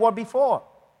who they were before.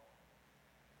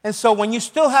 And so when you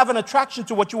still have an attraction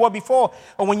to what you were before,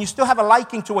 or when you still have a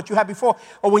liking to what you had before,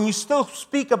 or when you still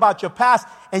speak about your past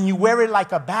and you wear it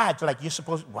like a badge, like you're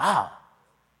supposed, wow.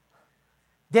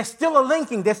 There's still a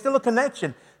linking, there's still a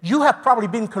connection. You have probably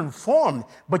been conformed,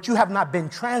 but you have not been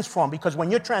transformed, because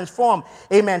when you're transformed,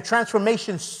 amen,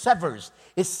 transformation severs.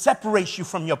 It separates you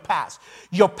from your past.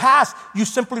 Your past, you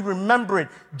simply remember it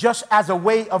just as a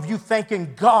way of you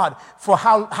thanking God for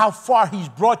how far he's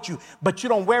brought you, but you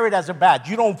don't wear it as a badge.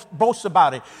 You don't boast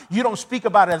about it. You don't speak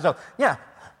about it as a, yeah.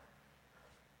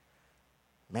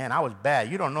 Man, I was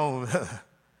bad. You don't know.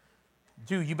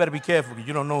 Dude, you better be careful because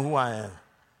you don't know who I am.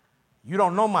 You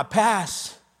don't know my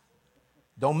past.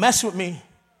 Don't mess with me.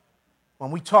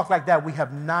 When we talk like that, we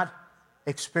have not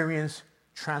experienced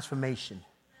transformation.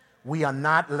 We are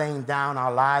not laying down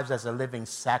our lives as a living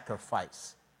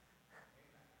sacrifice.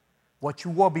 What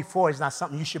you wore before is not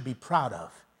something you should be proud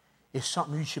of. It's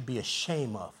something you should be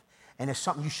ashamed of. And it's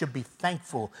something you should be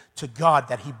thankful to God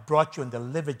that he brought you and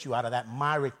delivered you out of that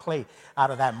miry clay,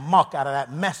 out of that muck, out of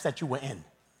that mess that you were in.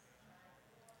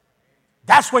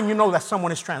 That's when you know that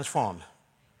someone is transformed.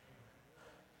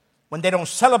 When they don't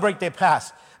celebrate their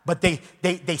past, but they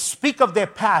speak of their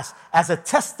past as a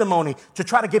testimony to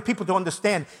try to get people to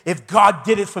understand, if God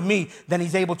did it for me, then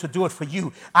he's able to do it for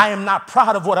you. I am not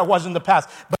proud of what I was in the past,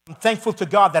 but I'm thankful to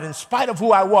God that in spite of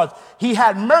who I was, he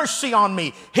had mercy on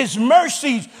me. His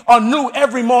mercies are new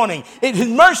every morning. His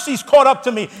mercies caught up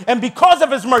to me. And because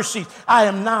of his mercies, I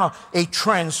am now a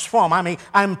transformed.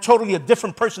 I'm totally a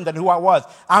different person than who I was.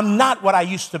 I'm not what I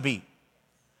used to be.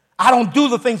 I don't do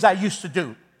the things I used to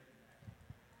do.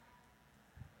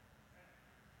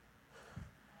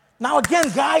 Now again,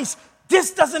 guys,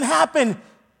 this doesn't happen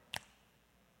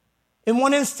in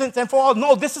one instant and for all.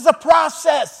 No, this is a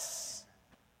process.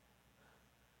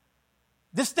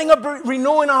 This thing of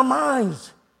renewing our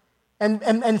minds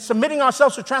and submitting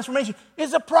ourselves to transformation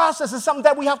is a process. It's something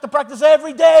that we have to practice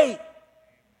every day.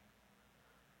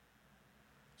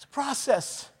 It's a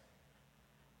process,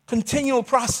 continual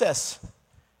process.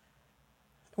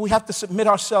 We have to submit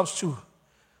ourselves to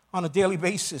on a daily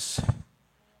basis.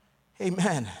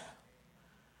 Amen.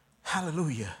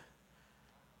 Hallelujah.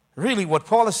 Really, what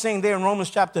Paul is saying there in Romans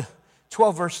chapter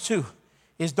 12, verse 2,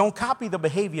 is don't copy the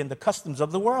behavior and the customs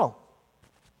of the world.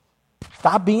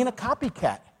 Stop being a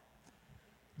copycat.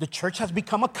 The church has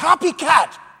become a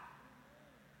copycat.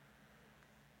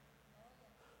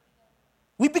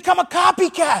 We become a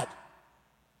copycat.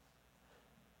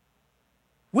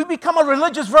 We become a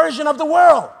religious version of the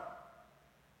world.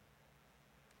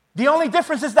 The only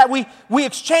difference is that we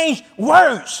exchange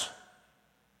words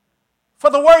for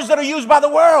the words that are used by the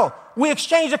world. We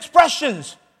exchange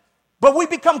expressions, but we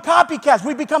become copycats.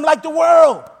 We become like the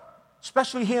world,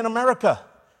 especially here in America.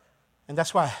 And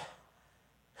that's why,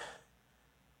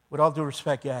 with all due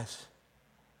respect, guys,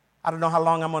 I don't know how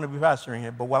long I'm going to be pastoring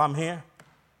here, but while I'm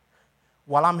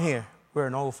here, we're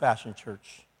an old-fashioned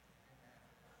church.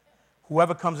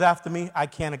 Whoever comes after me, I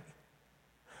can't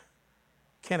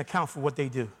account for what they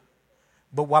do.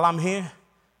 But while I'm here,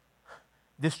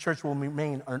 this church will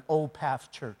remain an old-path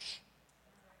church,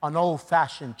 an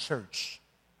old-fashioned church.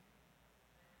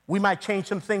 We might change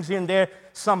some things here and there,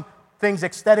 some things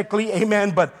aesthetically,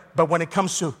 amen, but when it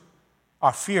comes to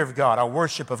our fear of God, our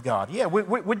worship of God, yeah,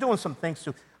 we're doing some things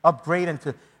to upgrade and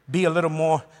to be a little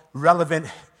more relevant,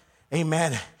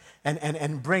 amen,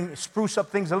 and spruce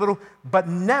up things a little, but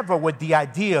never with the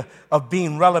idea of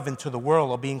being relevant to the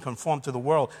world or being conformed to the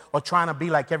world or trying to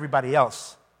be like everybody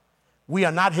else. We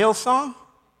are not Hillsong.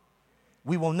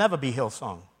 We will never be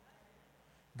Hillsong.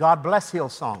 God bless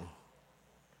Hillsong.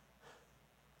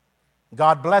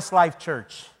 God bless Life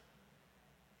Church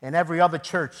and every other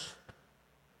church.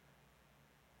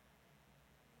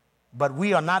 But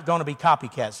we are not going to be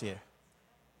copycats here.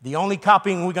 The only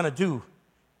copying we're going to do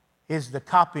is the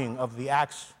copying of the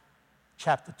Acts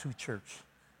chapter 2 church.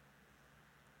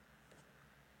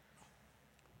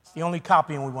 It's the only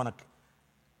copying we want to,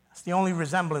 it's the only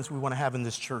resemblance we want to have in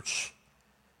this church.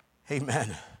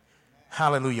 Amen.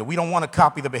 Hallelujah. We don't want to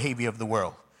copy the behavior of the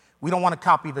world. We don't want to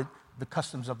copy the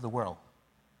customs of the world.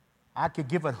 I could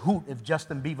give a hoot if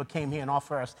Justin Bieber came here and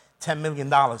offered us $10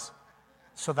 million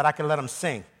so that I could let him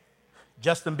sing.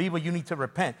 Justin Bieber, you need to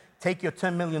repent. Take your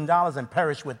 $10 million and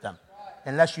perish with them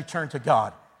unless you turn to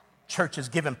God. Church is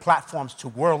giving platforms to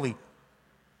worldly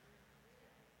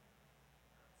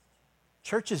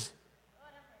churches.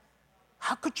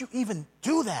 How could you even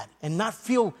do that and not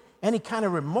feel any kind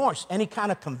of remorse, any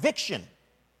kind of conviction?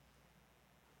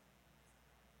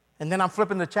 And then I'm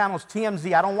flipping the channels,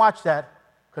 TMZ, I don't watch that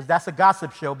because that's a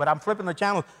gossip show, but I'm flipping the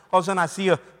channels. All of a sudden I see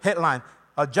a headline,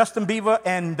 Justin Bieber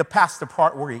and the pastor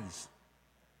part ways.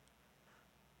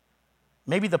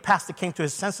 Maybe the pastor came to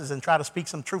his senses and tried to speak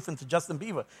some truth into Justin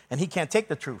Bieber, and he can't take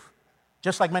the truth.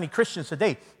 Just like many Christians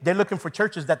today, they're looking for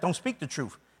churches that don't speak the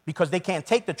truth because they can't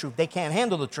take the truth. They can't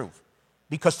handle the truth.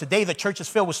 Because today the church is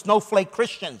filled with snowflake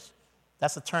Christians.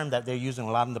 That's a term that they're using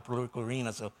a lot in the political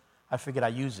arena, so I figured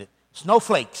I'd use it.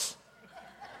 Snowflakes.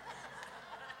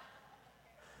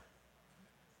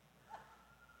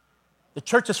 The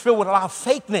church is filled with a lot of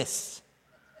fakeness.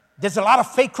 There's a lot of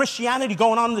fake Christianity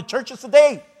going on in the churches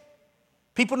today.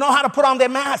 People know how to put on their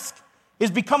mask.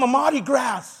 It's become a Mardi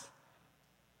Gras.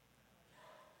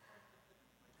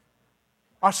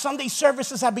 Our Sunday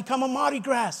services have become a Mardi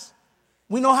Gras.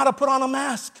 We know how to put on a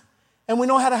mask, and we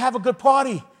know how to have a good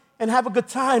party and have a good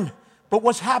time. But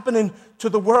what's happening to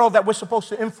the world that we're supposed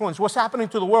to influence? What's happening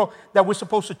to the world that we're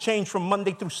supposed to change from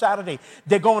Monday through Saturday?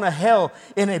 They're going to hell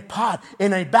in a pot,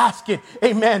 in a basket,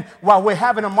 amen, while we're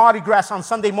having a Mardi Gras on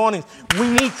Sunday mornings. We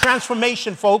need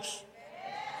transformation, folks.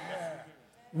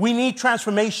 We need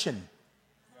transformation.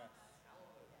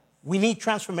 We need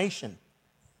transformation.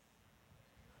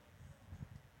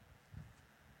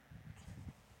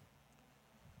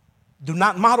 Do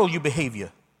not model your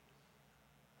behavior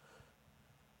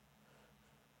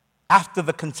after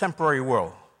the contemporary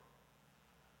world,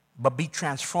 but be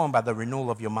transformed by the renewal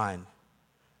of your mind.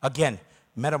 Again,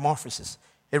 metamorphosis.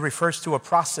 It refers to a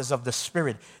process of the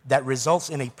Spirit that results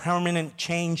in a permanent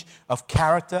change of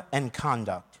character and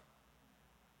conduct.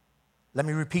 Let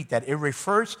me repeat that. It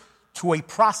refers to a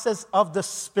process of the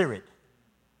Spirit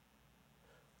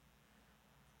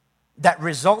that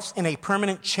results in a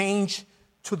permanent change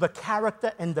to the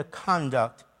character and the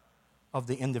conduct of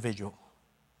the individual.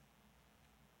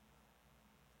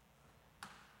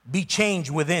 Be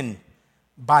changed within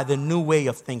by the new way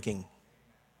of thinking.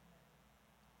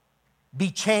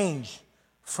 Be changed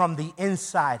from the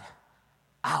inside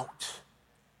out.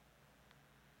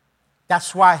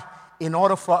 That's why in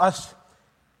order for us,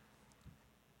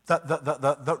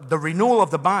 the renewal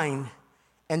of the mind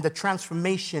and the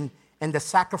transformation and the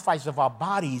sacrifice of our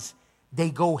bodies, they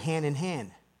go hand in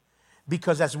hand.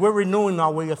 Because as we're renewing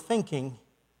our way of thinking,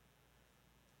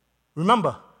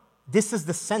 remember, this is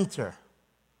the center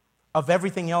of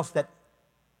everything else that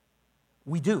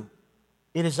we do.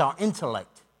 It is our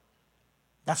intellect.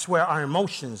 That's where our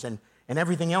emotions and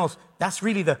everything else, that's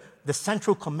really the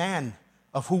central command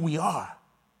of who we are.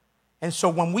 And so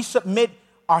when we submit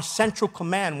our central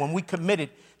command when we committed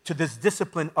to this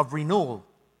discipline of renewal.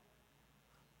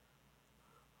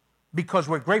 Because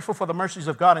we're grateful for the mercies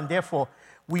of God, and therefore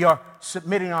we are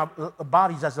submitting our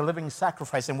bodies as a living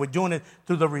sacrifice, and we're doing it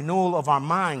through the renewal of our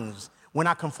minds. We're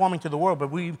not conforming to the world, but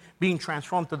we're being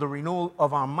transformed through the renewal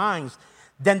of our minds.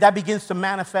 Then that begins to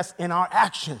manifest in our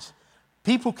actions.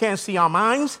 People can't see our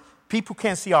minds, people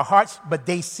can't see our hearts, but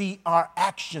they see our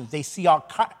actions. They see our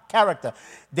character.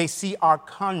 They see our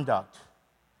conduct.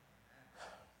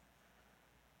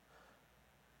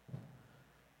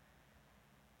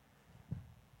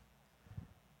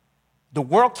 The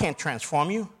world can't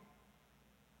transform you.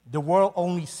 The world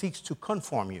only seeks to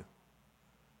conform you.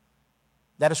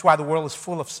 That is why the world is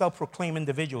full of self-proclaimed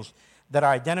individuals that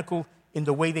are identical in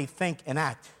the way they think and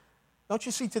act. Don't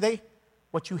you see today?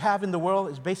 What you have in the world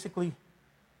is basically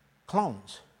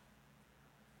clones.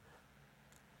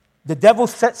 The devil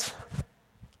sets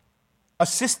a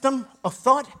system of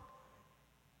thought,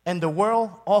 and the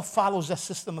world all follows that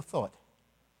system of thought.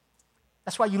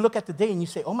 That's why you look at the day and you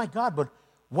say, oh my God, but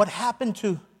what happened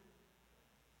to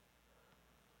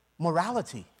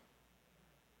morality?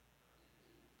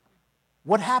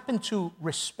 What happened to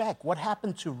respect? What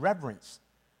happened to reverence?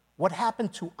 What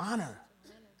happened to honor?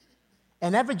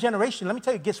 And every generation, let me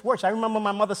tell you, it gets worse. I remember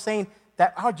my mother saying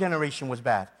that our generation was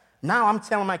bad. Now I'm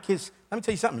telling my kids, let me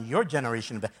tell you something, your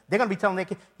generation is bad. They're going to be telling their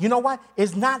kids, you know what?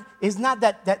 It's not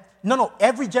that, no,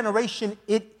 every generation,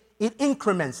 it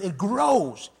increments, it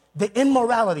grows. The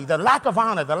immorality, the lack of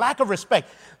honor, the lack of respect,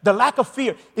 the lack of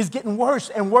fear is getting worse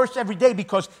and worse every day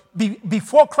because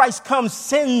before Christ comes,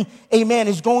 sin, amen,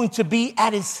 is going to be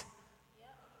at its...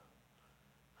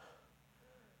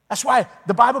 That's why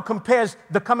the Bible compares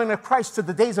the coming of Christ to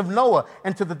the days of Noah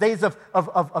and to the days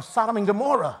of Sodom and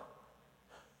Gomorrah.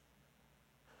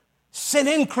 Sin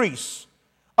increase,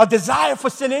 a desire for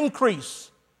sin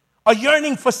increase, a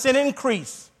yearning for sin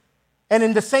increase. And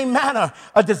in the same manner,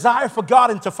 a desire for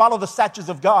God and to follow the statutes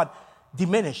of God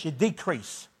diminish, it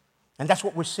decrease. And that's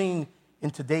what we're seeing in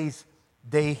today's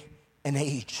day and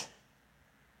age.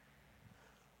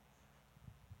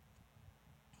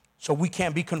 So we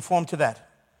can't be conformed to that.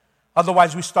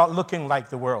 Otherwise, we start looking like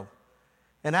the world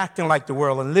and acting like the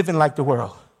world and living like the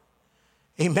world.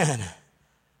 Amen.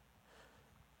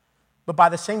 But by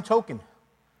the same token,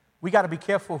 we got to be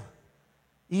careful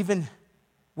even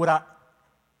with our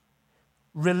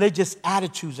religious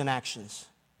attitudes and actions.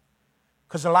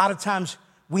 Because a lot of times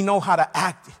we know how to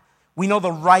act. We know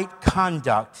the right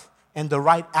conduct and the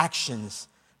right actions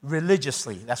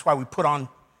religiously. That's why we put on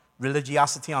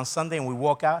religiosity on Sunday and we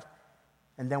walk out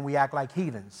and then we act like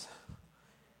heathens.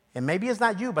 And maybe it's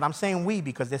not you, but I'm saying we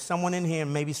because there's someone in here,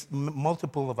 maybe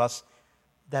multiple of us,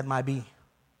 that might be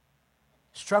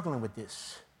struggling with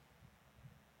this.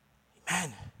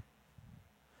 Amen.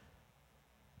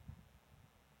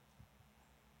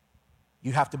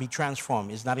 You have to be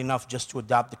transformed. It's not enough just to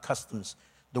adopt the customs,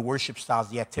 the worship styles,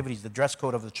 the activities, the dress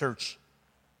code of the church.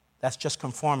 That's just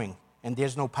conforming, and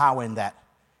there's no power in that.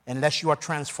 Unless you are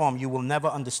transformed, you will never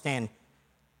understand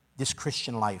this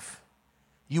Christian life.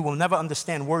 You will never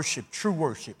understand worship, true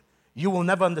worship. You will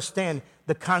never understand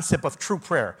the concept of true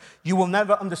prayer. You will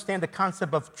never understand the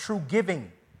concept of true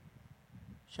giving.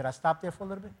 Should I stop there for a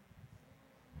little bit?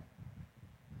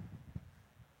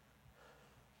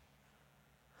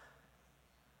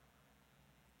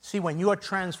 See, when you are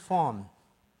transformed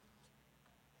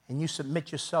and you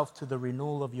submit yourself to the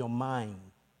renewal of your mind,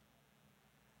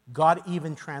 God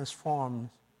even transforms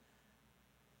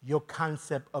your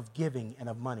concept of giving and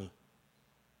of money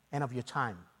and of your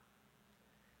time.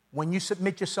 When you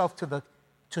submit yourself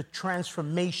to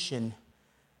transformation,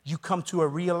 you come to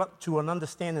an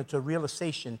understanding, to a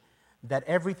realization that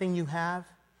everything you have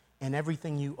and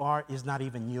everything you are is not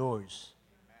even yours.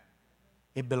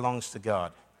 It belongs to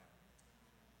God.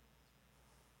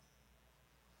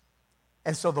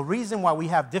 And so the reason why we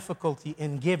have difficulty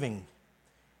in giving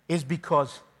is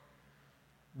because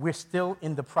we're still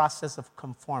in the process of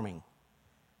conforming,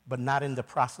 but not in the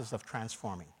process of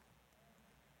transforming.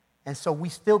 And so we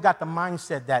still got the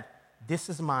mindset that this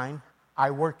is mine,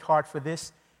 I worked hard for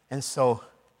this, and so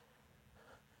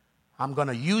I'm going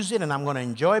to use it and I'm going to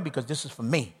enjoy it because this is for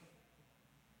me.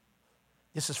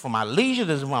 This is for my leisure,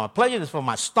 this is for my pleasure, this is for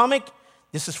my stomach,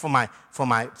 this is for my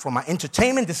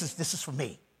entertainment, this is for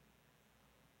me.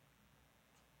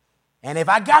 And if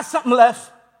I got something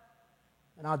left,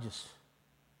 then I'll just...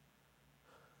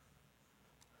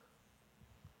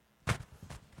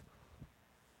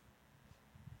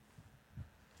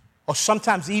 Or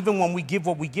sometimes even when we give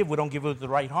what we give, we don't give it with the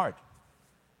right heart.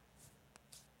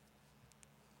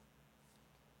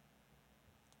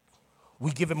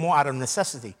 We give it more out of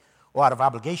necessity. or out of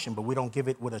obligation, but we don't give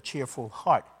it with a cheerful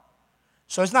heart.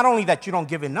 So it's not only that you don't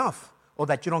give enough or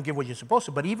that you don't give what you're supposed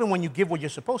to, but even when you give what you're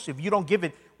supposed to, if you don't give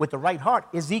it with the right heart,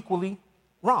 it's equally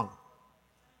wrong.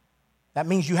 That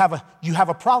means you have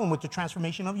a problem with the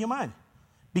transformation of your mind.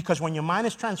 Because when your mind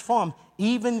is transformed,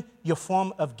 even your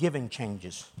form of giving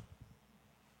changes.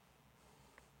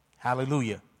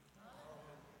 Hallelujah.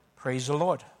 Praise the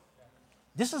Lord.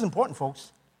 This is important,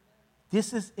 folks.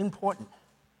 This is important.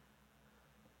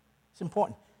 It's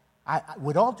important.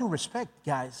 With all due respect,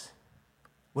 guys,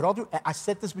 I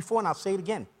said this before and I'll say it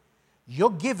again.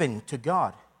 Your giving to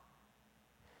God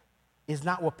is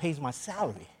not what pays my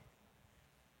salary.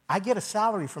 I get a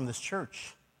salary from this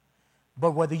church.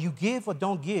 But whether you give or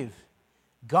don't give,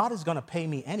 God is going to pay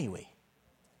me anyway.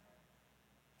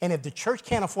 And if the church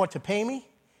can't afford to pay me,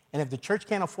 and if the church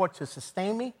can't afford to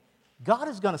sustain me, God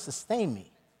is going to sustain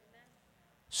me.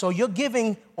 So your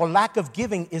giving or lack of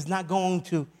giving is not going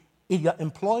to either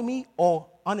employ me or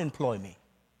unemploy me.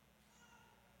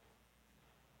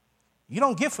 You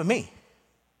don't give for me.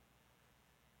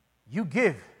 You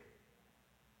give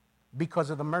because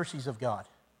of the mercies of God.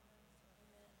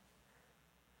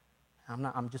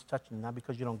 I'm just touching you, not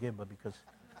because you don't give, but because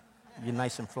you're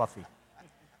nice and fluffy.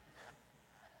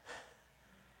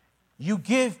 You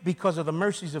give because of the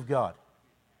mercies of God.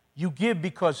 You give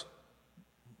because,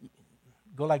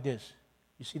 go like this.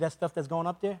 You see that stuff that's going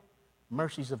up there?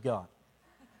 Mercies of God.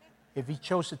 If he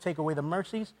chose to take away the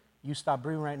mercies, you stop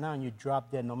breathing right now and you drop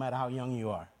dead no matter how young you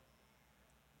are.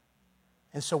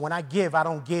 And so when I give, I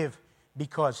don't give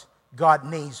because God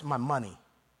needs my money.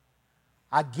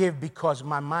 I give because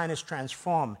my mind is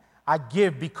transformed. I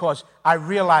give because I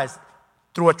realize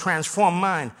through a transformed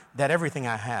mind that everything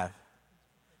I have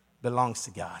belongs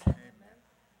to God. Amen.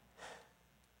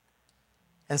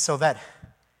 And so that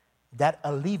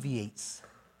alleviates,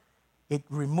 it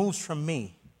removes from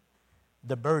me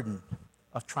the burden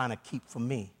of trying to keep for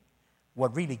me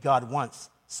what really God wants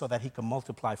so that he can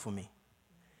multiply for me.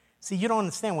 See, you don't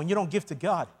understand. When you don't give to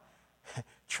God,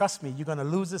 trust me, you're going to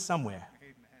lose it somewhere.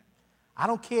 I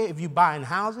don't care if you're buying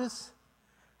houses.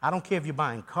 I don't care if you're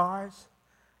buying cars.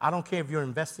 I don't care if you're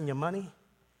investing your money.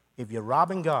 If you're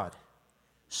robbing God,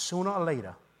 sooner or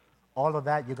later, all of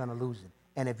that, you're going to lose it.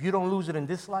 And if you don't lose it in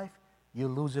this life,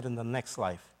 you'll lose it in the next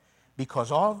life.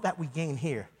 Because all that we gain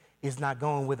here is not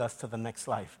going with us to the next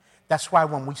life. That's why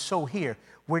when we sow here,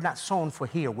 we're not sowing for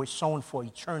here. We're sowing for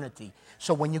eternity.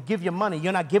 So when you give your money,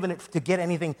 you're not giving it to get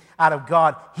anything out of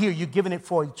God here. You're giving it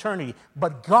for eternity.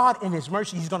 But God, in his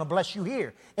mercy, he's going to bless you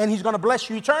here. And he's going to bless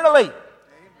you eternally.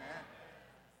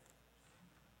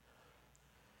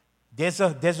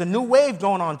 Amen. There's a new wave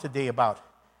going on today about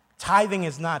tithing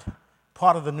is not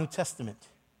part of the New Testament.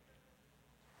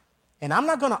 And I'm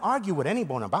not going to argue with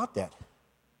anyone about that.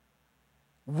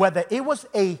 Whether it was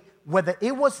a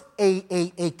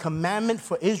commandment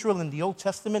for Israel in the Old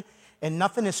Testament and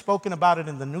nothing is spoken about it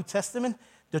in the New Testament,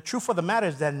 the truth of the matter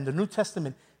is that in the New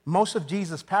Testament, most of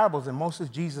Jesus' parables and most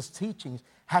of Jesus' teachings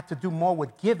had to do more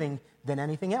with giving than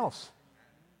anything else.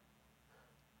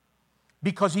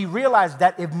 Because he realized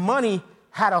that if money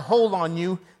had a hold on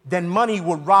you, then money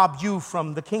would rob you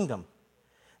from the kingdom.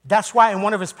 That's why in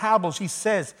one of his parables he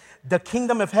says, the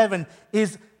kingdom of heaven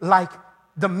is like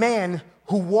the man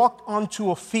who walked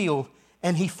onto a field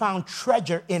and he found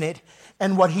treasure in it.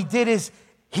 And what he did is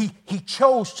he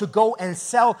chose to go and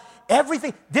sell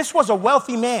everything. This was a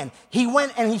wealthy man. He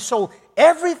went and he sold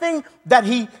everything that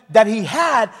he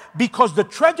had because the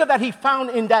treasure that he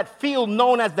found in that field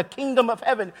known as the kingdom of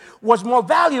heaven was more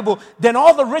valuable than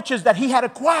all the riches that he had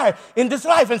acquired in this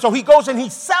life. And so he goes and he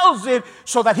sells it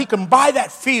so that he can buy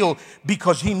that field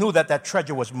because he knew that that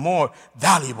treasure was more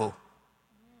valuable.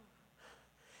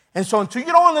 And so until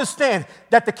you don't understand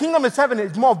that the kingdom of heaven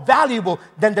is more valuable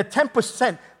than the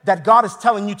 10% that God is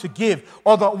telling you to give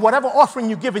or whatever offering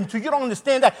you give, until you don't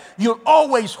understand that, you'll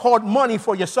always hoard money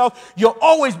for yourself. You'll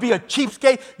always be a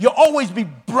cheapskate. You'll always be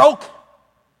broke.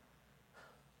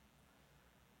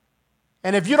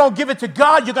 And if you don't give it to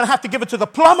God, you're going to have to give it to the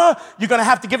plumber. You're going to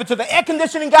have to give it to the air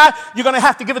conditioning guy. You're going to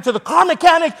have to give it to the car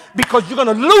mechanic because you're going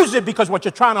to lose it because what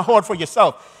you're trying to hoard for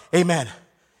yourself. Amen.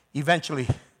 Eventually,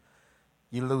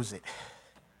 you lose it.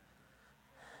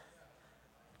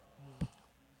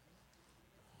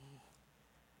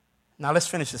 Now let's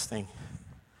finish this thing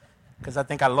because I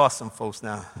think I lost some folks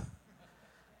now.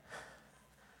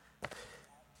 I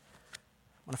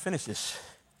want to finish this.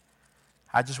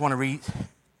 I just want to read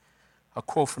a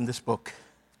quote from this book.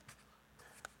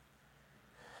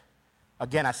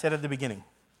 Again, I said at the beginning,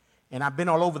 and I've been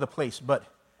all over the place, but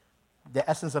the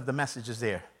essence of the message is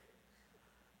there.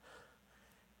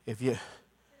 If you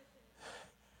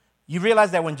You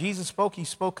realize that when Jesus spoke, he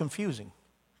spoke confusing.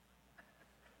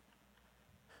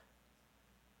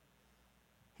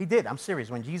 He did. I'm serious.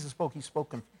 When Jesus spoke, he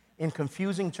spoke in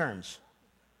confusing terms.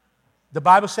 The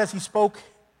Bible says he spoke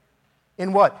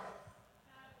in what?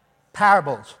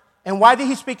 Parables. And why did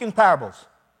he speak in parables?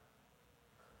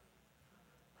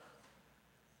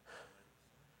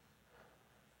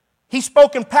 He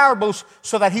spoke in parables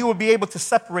so that he would be able to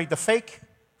separate the fake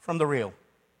from the real.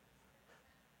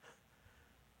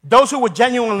 Those who were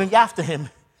genuinely after him,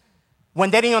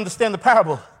 when they didn't understand the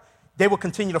parable, they would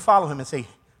continue to follow him and say,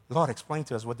 Lord, explain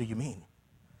to us, what do you mean?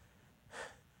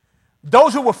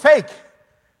 Those who were fake,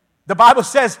 the Bible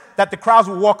says that the crowds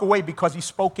would walk away because he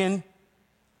spoke in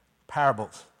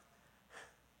parables.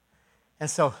 And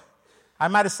so, I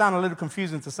might have sounded a little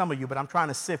confusing to some of you, but I'm trying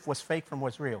to sift what's fake from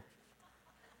what's real.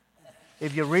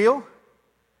 If you're real,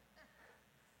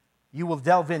 you will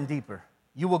delve in deeper.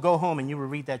 You will go home and you will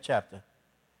read that chapter.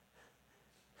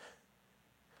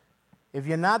 If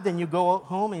you're not, then you go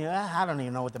home and I don't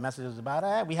even know what the message is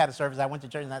about. We had a service, I went to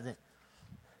church, and that's it.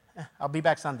 I'll be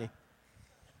back Sunday.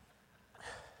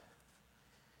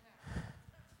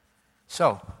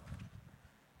 So,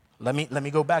 let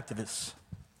me go back to this.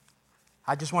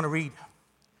 I just want to read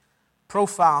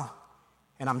profile,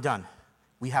 and I'm done.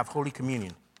 We have Holy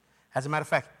Communion. As a matter of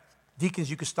fact, deacons,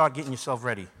 you can start getting yourself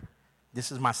ready. This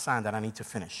is my sign that I need to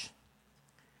finish.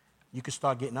 You can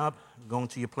start getting up, going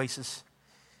to your places.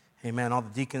 Amen, all the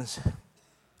deacons.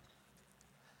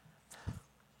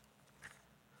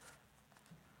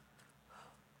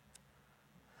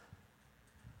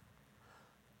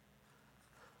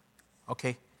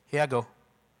 Okay, here I go.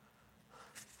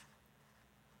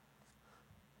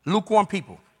 Lukewarm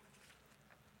people.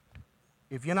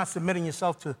 If you're not submitting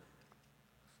yourself to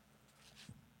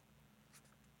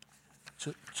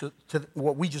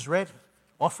what we just read,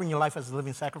 offering your life as a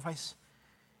living sacrifice,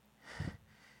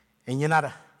 and you're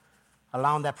not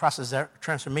allowing that process of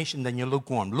transformation, then you're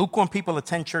lukewarm. Lukewarm people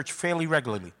attend church fairly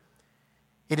regularly.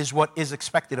 It is what is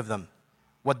expected of them,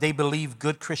 what they believe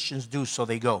good Christians do, so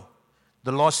they go.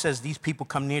 The law says these people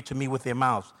come near to me with their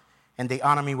mouths, and they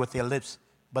honor me with their lips,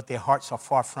 but their hearts are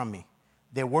far from me.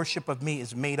 Their worship of me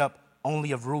is made up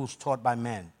only of rules taught by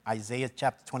man. Isaiah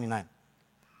chapter 29,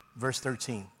 verse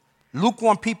 13.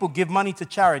 Lukewarm people give money to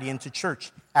charity and to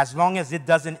church as long as it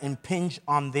doesn't impinge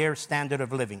on their standard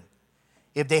of living.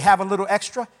 If they have a little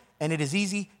extra and it is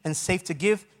easy and safe to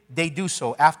give, they do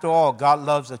so. After all, God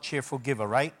loves a cheerful giver,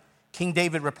 right? King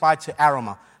David replied to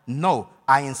Aramah, no,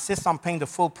 I insist on paying the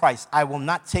full price. I will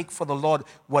not take for the Lord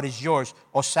what is yours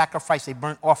or sacrifice a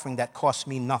burnt offering that costs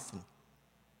me nothing.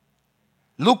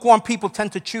 Lukewarm people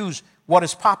tend to choose what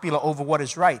is popular over what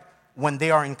is right when they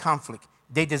are in conflict.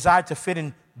 They desire to fit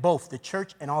in both the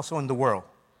church and also in the world.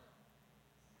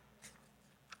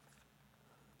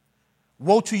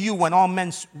 Woe to you when all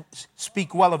men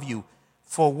speak well of you,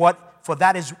 for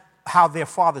that is how their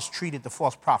fathers treated the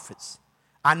false prophets.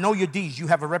 I know your deeds. You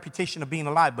have a reputation of being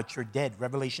alive, but you're dead.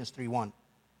 Revelations 3:1.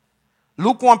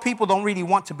 Lukewarm people don't really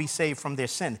want to be saved from their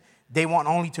sin. They want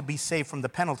only to be saved from the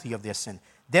penalty of their sin.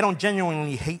 They don't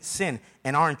genuinely hate sin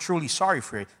and aren't truly sorry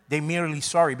for it. They're merely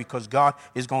sorry because God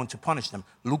is going to punish them.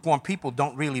 Lukewarm people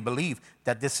don't really believe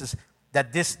that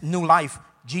this new life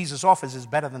Jesus offers is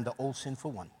better than the old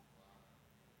sinful one.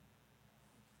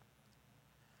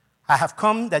 I have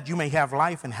come that you may have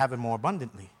life and have it more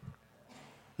abundantly.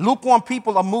 Lukewarm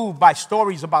people are moved by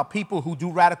stories about people who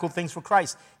do radical things for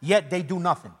Christ, yet they do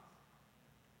nothing.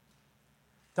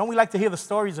 Don't we like to hear the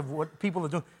stories of what people are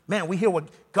doing? Man, we hear what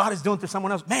God is doing to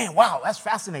someone else. Man, wow, that's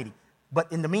fascinating.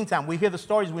 But in the meantime, we hear the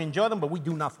stories, we enjoy them, but we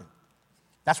do nothing.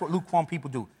 That's what lukewarm people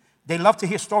do. They love to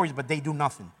hear stories, but they do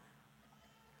nothing.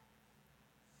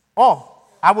 Oh,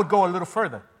 I would go a little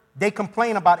further. They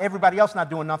complain about everybody else not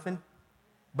doing nothing,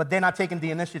 but they're not taking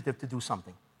the initiative to do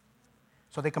something.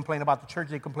 So they complain about the church,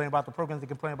 they complain about the programs, they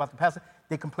complain about the pastor,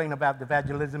 they complain about the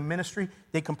evangelism ministry,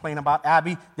 they complain about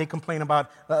Abby, they complain about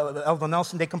Elder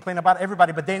Nelson, they complain about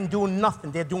everybody, but they're doing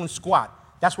nothing, they're doing squat.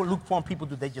 That's what lukewarm people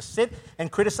do. They just sit and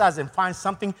criticize and find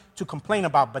something to complain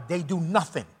about, but they do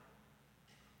nothing.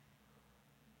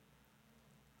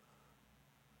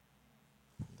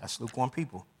 That's lukewarm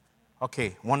people.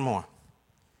 Okay, one more.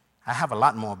 I have a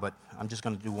lot more, but I'm just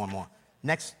going to do one more.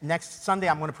 Next Sunday,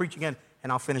 I'm going to preach again,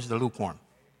 and I'll finish the lukewarm.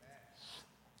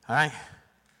 All right?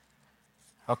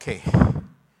 Okay.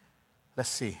 Let's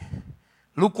see.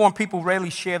 Lukewarm people rarely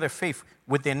share their faith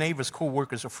with their neighbors,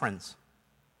 co-workers, or friends.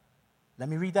 Let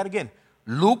me read that again.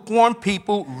 Lukewarm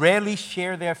people rarely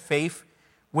share their faith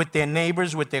with their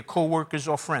neighbors, with their co-workers,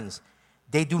 or friends.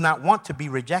 They do not want to be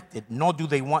rejected, nor do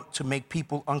they want to make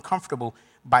people uncomfortable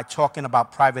by talking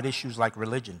about private issues like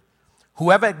religion.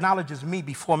 Whoever acknowledges me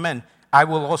before men, I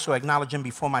will also acknowledge him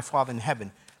before my Father in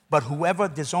heaven. But whoever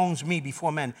disowns me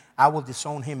before men, I will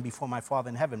disown him before my Father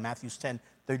in heaven. Matthew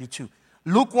 10:32.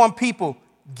 Lukewarm people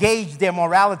gauge their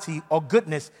morality or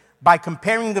goodness by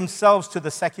comparing themselves to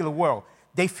the secular world.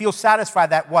 They feel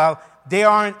satisfied that while they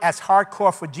aren't as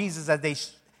hardcore for Jesus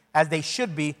as they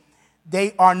should be,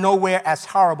 they are nowhere as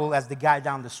horrible as the guy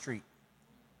down the street.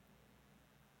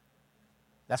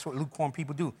 That's what lukewarm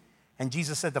people do. And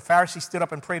Jesus said, the Pharisee stood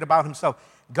up and prayed about himself.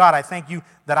 God, I thank you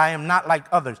that I am not like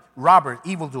others, robbers,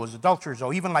 evildoers, adulterers,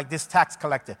 or even like this tax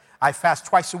collector. I fast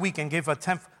twice a week and give a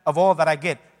tenth of all that I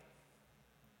get.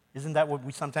 Isn't that what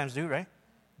we sometimes do, right?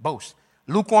 Boast.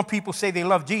 Lukewarm people say they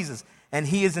love Jesus, and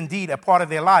he is indeed a part of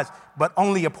their lives, but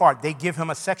only a part. They give him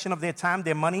a section of their time,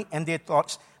 their money, and their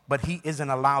thoughts, but he isn't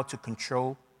allowed to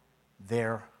control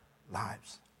their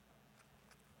lives.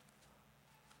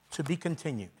 To be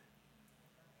continued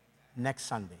next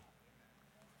Sunday.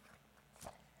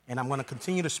 And I'm going to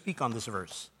continue to speak on this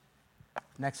verse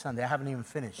next Sunday. I haven't even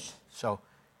finished. So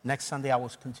next Sunday I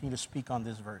will continue to speak on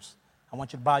this verse. I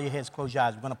want you to bow your heads, close your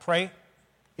eyes. We're going to pray.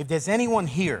 If there's anyone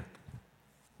here,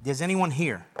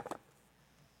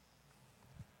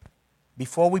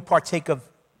 before we partake of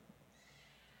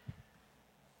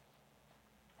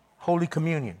Holy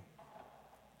Communion,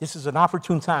 this is an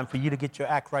opportune time for you to get your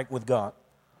act right with God.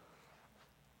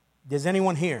 There's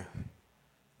anyone here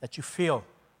that you feel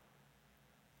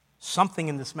something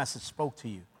in this message spoke to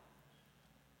you?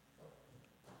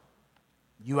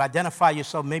 You identify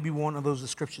yourself, maybe one of those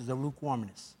descriptions of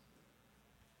lukewarmness.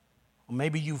 Or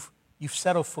maybe you've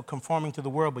settled for conforming to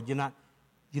the world, but you're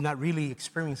not really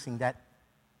experiencing that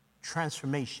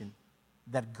transformation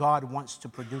that God wants to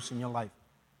produce in your life.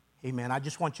 Amen. I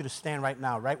just want you to stand right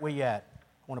now, right where you're at.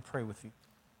 I want to pray with you.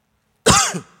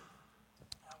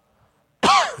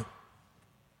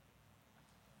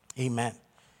 Amen.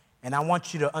 And I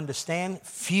want you to understand,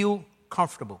 feel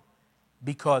comfortable,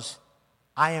 because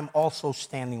I am also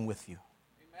standing with you.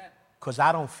 Because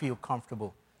I don't feel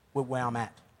comfortable with where I'm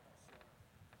at.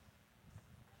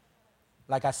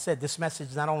 Like I said, this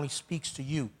message not only speaks to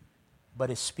you, but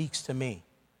it speaks to me.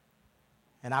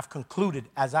 And I've concluded,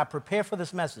 as I prepare for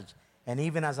this message, and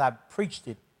even as I preached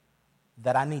it,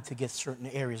 that I need to get certain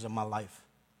areas of my life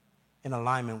in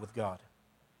alignment with God.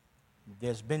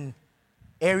 There's been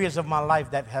areas of my life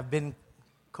that have been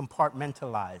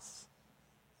compartmentalized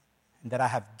and that I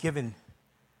have given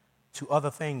to other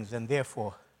things, and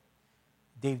therefore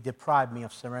they've deprived me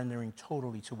of surrendering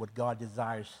totally to what God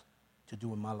desires to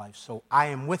do in my life. So I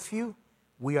am with you.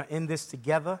 We are in this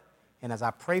together, and as I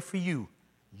pray for you,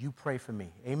 you pray for me.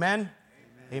 Amen?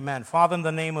 Amen. Amen. Father, in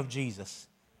the name of Jesus,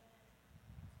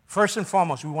 first and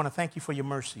foremost, we want to thank you for your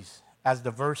mercies. As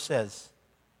the verse says,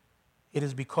 it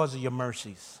is because of your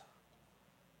mercies.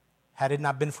 Had it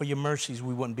not been for your mercies,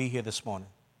 we wouldn't be here this morning.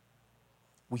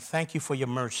 We thank you for your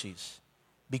mercies,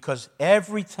 because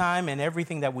every time and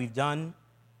everything that we've done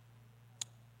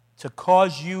to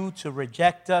cause you to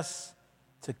reject us,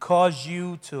 to cause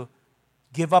you to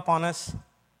give up on us,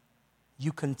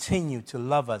 you continue to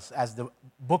love us, as the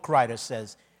book writer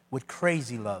says, with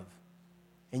crazy love.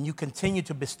 And you continue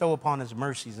to bestow upon us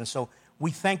mercies. And so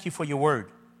we thank you for your word.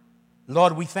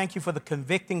 Lord, we thank you for the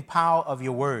convicting power of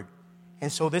your word.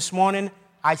 And so this morning,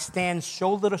 I stand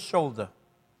shoulder to shoulder,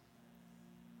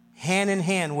 hand in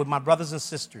hand with my brothers and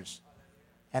sisters.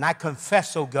 And I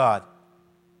confess, oh God,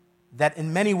 that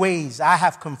in many ways I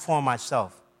have conformed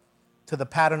myself to the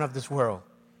pattern of this world.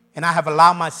 And I have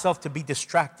allowed myself to be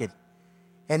distracted.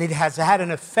 And it has had an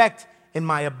effect in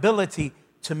my ability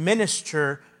to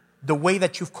minister the way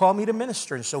that you've called me to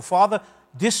minister. And so, Father,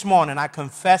 this morning I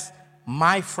confess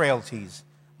my frailties,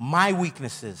 my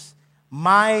weaknesses,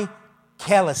 my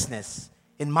carelessness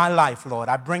in my life, Lord.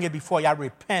 I bring it before you. I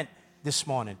repent this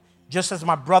morning, just as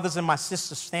my brothers and my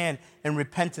sisters stand in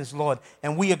repentance, Lord.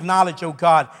 And we acknowledge, oh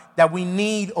God, that we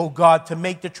need, oh God, to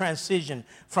make the transition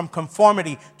from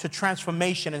conformity to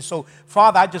transformation. And so,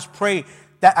 Father, I just pray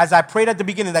that, as I prayed at the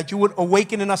beginning, that you would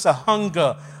awaken in us a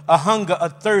hunger, a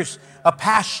thirst, a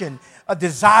passion, a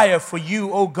desire for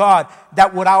you, oh God,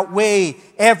 that would outweigh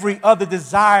every other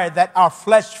desire that our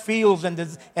flesh feels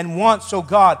and wants, oh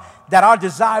God, that our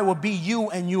desire will be you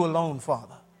and you alone,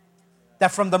 Father.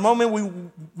 That from the moment we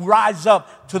rise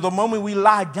up to the moment we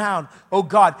lie down, oh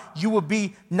God, you will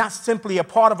be not simply a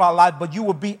part of our life, but you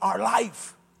will be our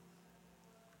life.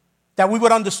 That we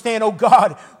would understand, oh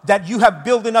God, that you have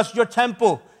built in us your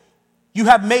temple. You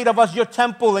have made of us your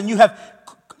temple, and you have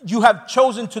you have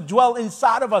chosen to dwell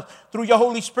inside of us through your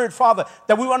Holy Spirit, Father,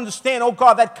 that we would understand, oh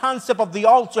God, that concept of the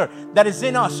altar that is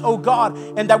in us, oh God,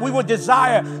 and that we would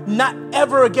desire not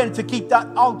ever again to keep that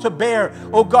altar bare,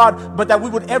 oh God, but that we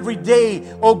would every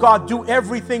day, oh God, do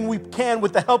everything we can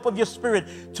with the help of your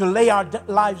Spirit to lay our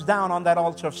lives down on that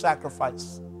altar of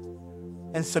sacrifice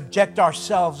and subject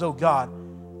ourselves, oh God,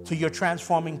 to your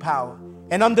transforming power.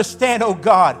 And understand, oh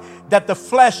God, that the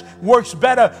flesh works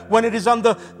better when it is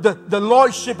under the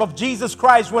lordship of Jesus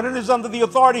Christ, when it is under the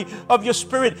authority of your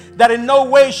Spirit, that in no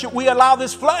way should we allow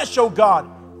this flesh, oh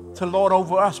God, to lord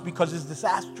over us, because it's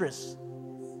disastrous.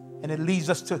 And it leads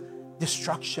us to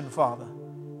destruction, Father,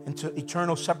 and to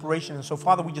eternal separation. And so,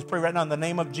 Father, we just pray right now in the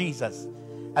name of Jesus,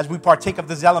 as we partake of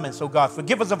these elements, oh God,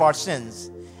 forgive us of our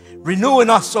sins. Renew in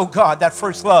us, oh God, that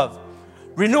first love.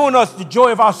 Renew in us the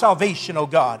joy of our salvation, oh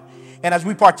God. And as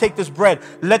we partake this bread,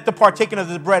 let the partaking of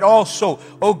this bread also,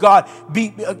 oh God,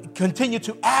 continue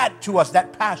to add to us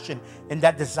that passion and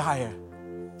that desire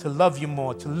to love you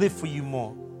more, to live for you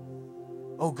more.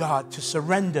 Oh God, to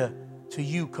surrender to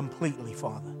you completely,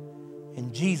 Father.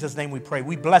 In Jesus' name we pray.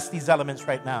 We bless these elements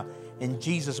right now. In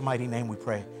Jesus' mighty name we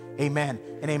pray. Amen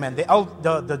and amen.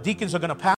 The deacons are going to pass.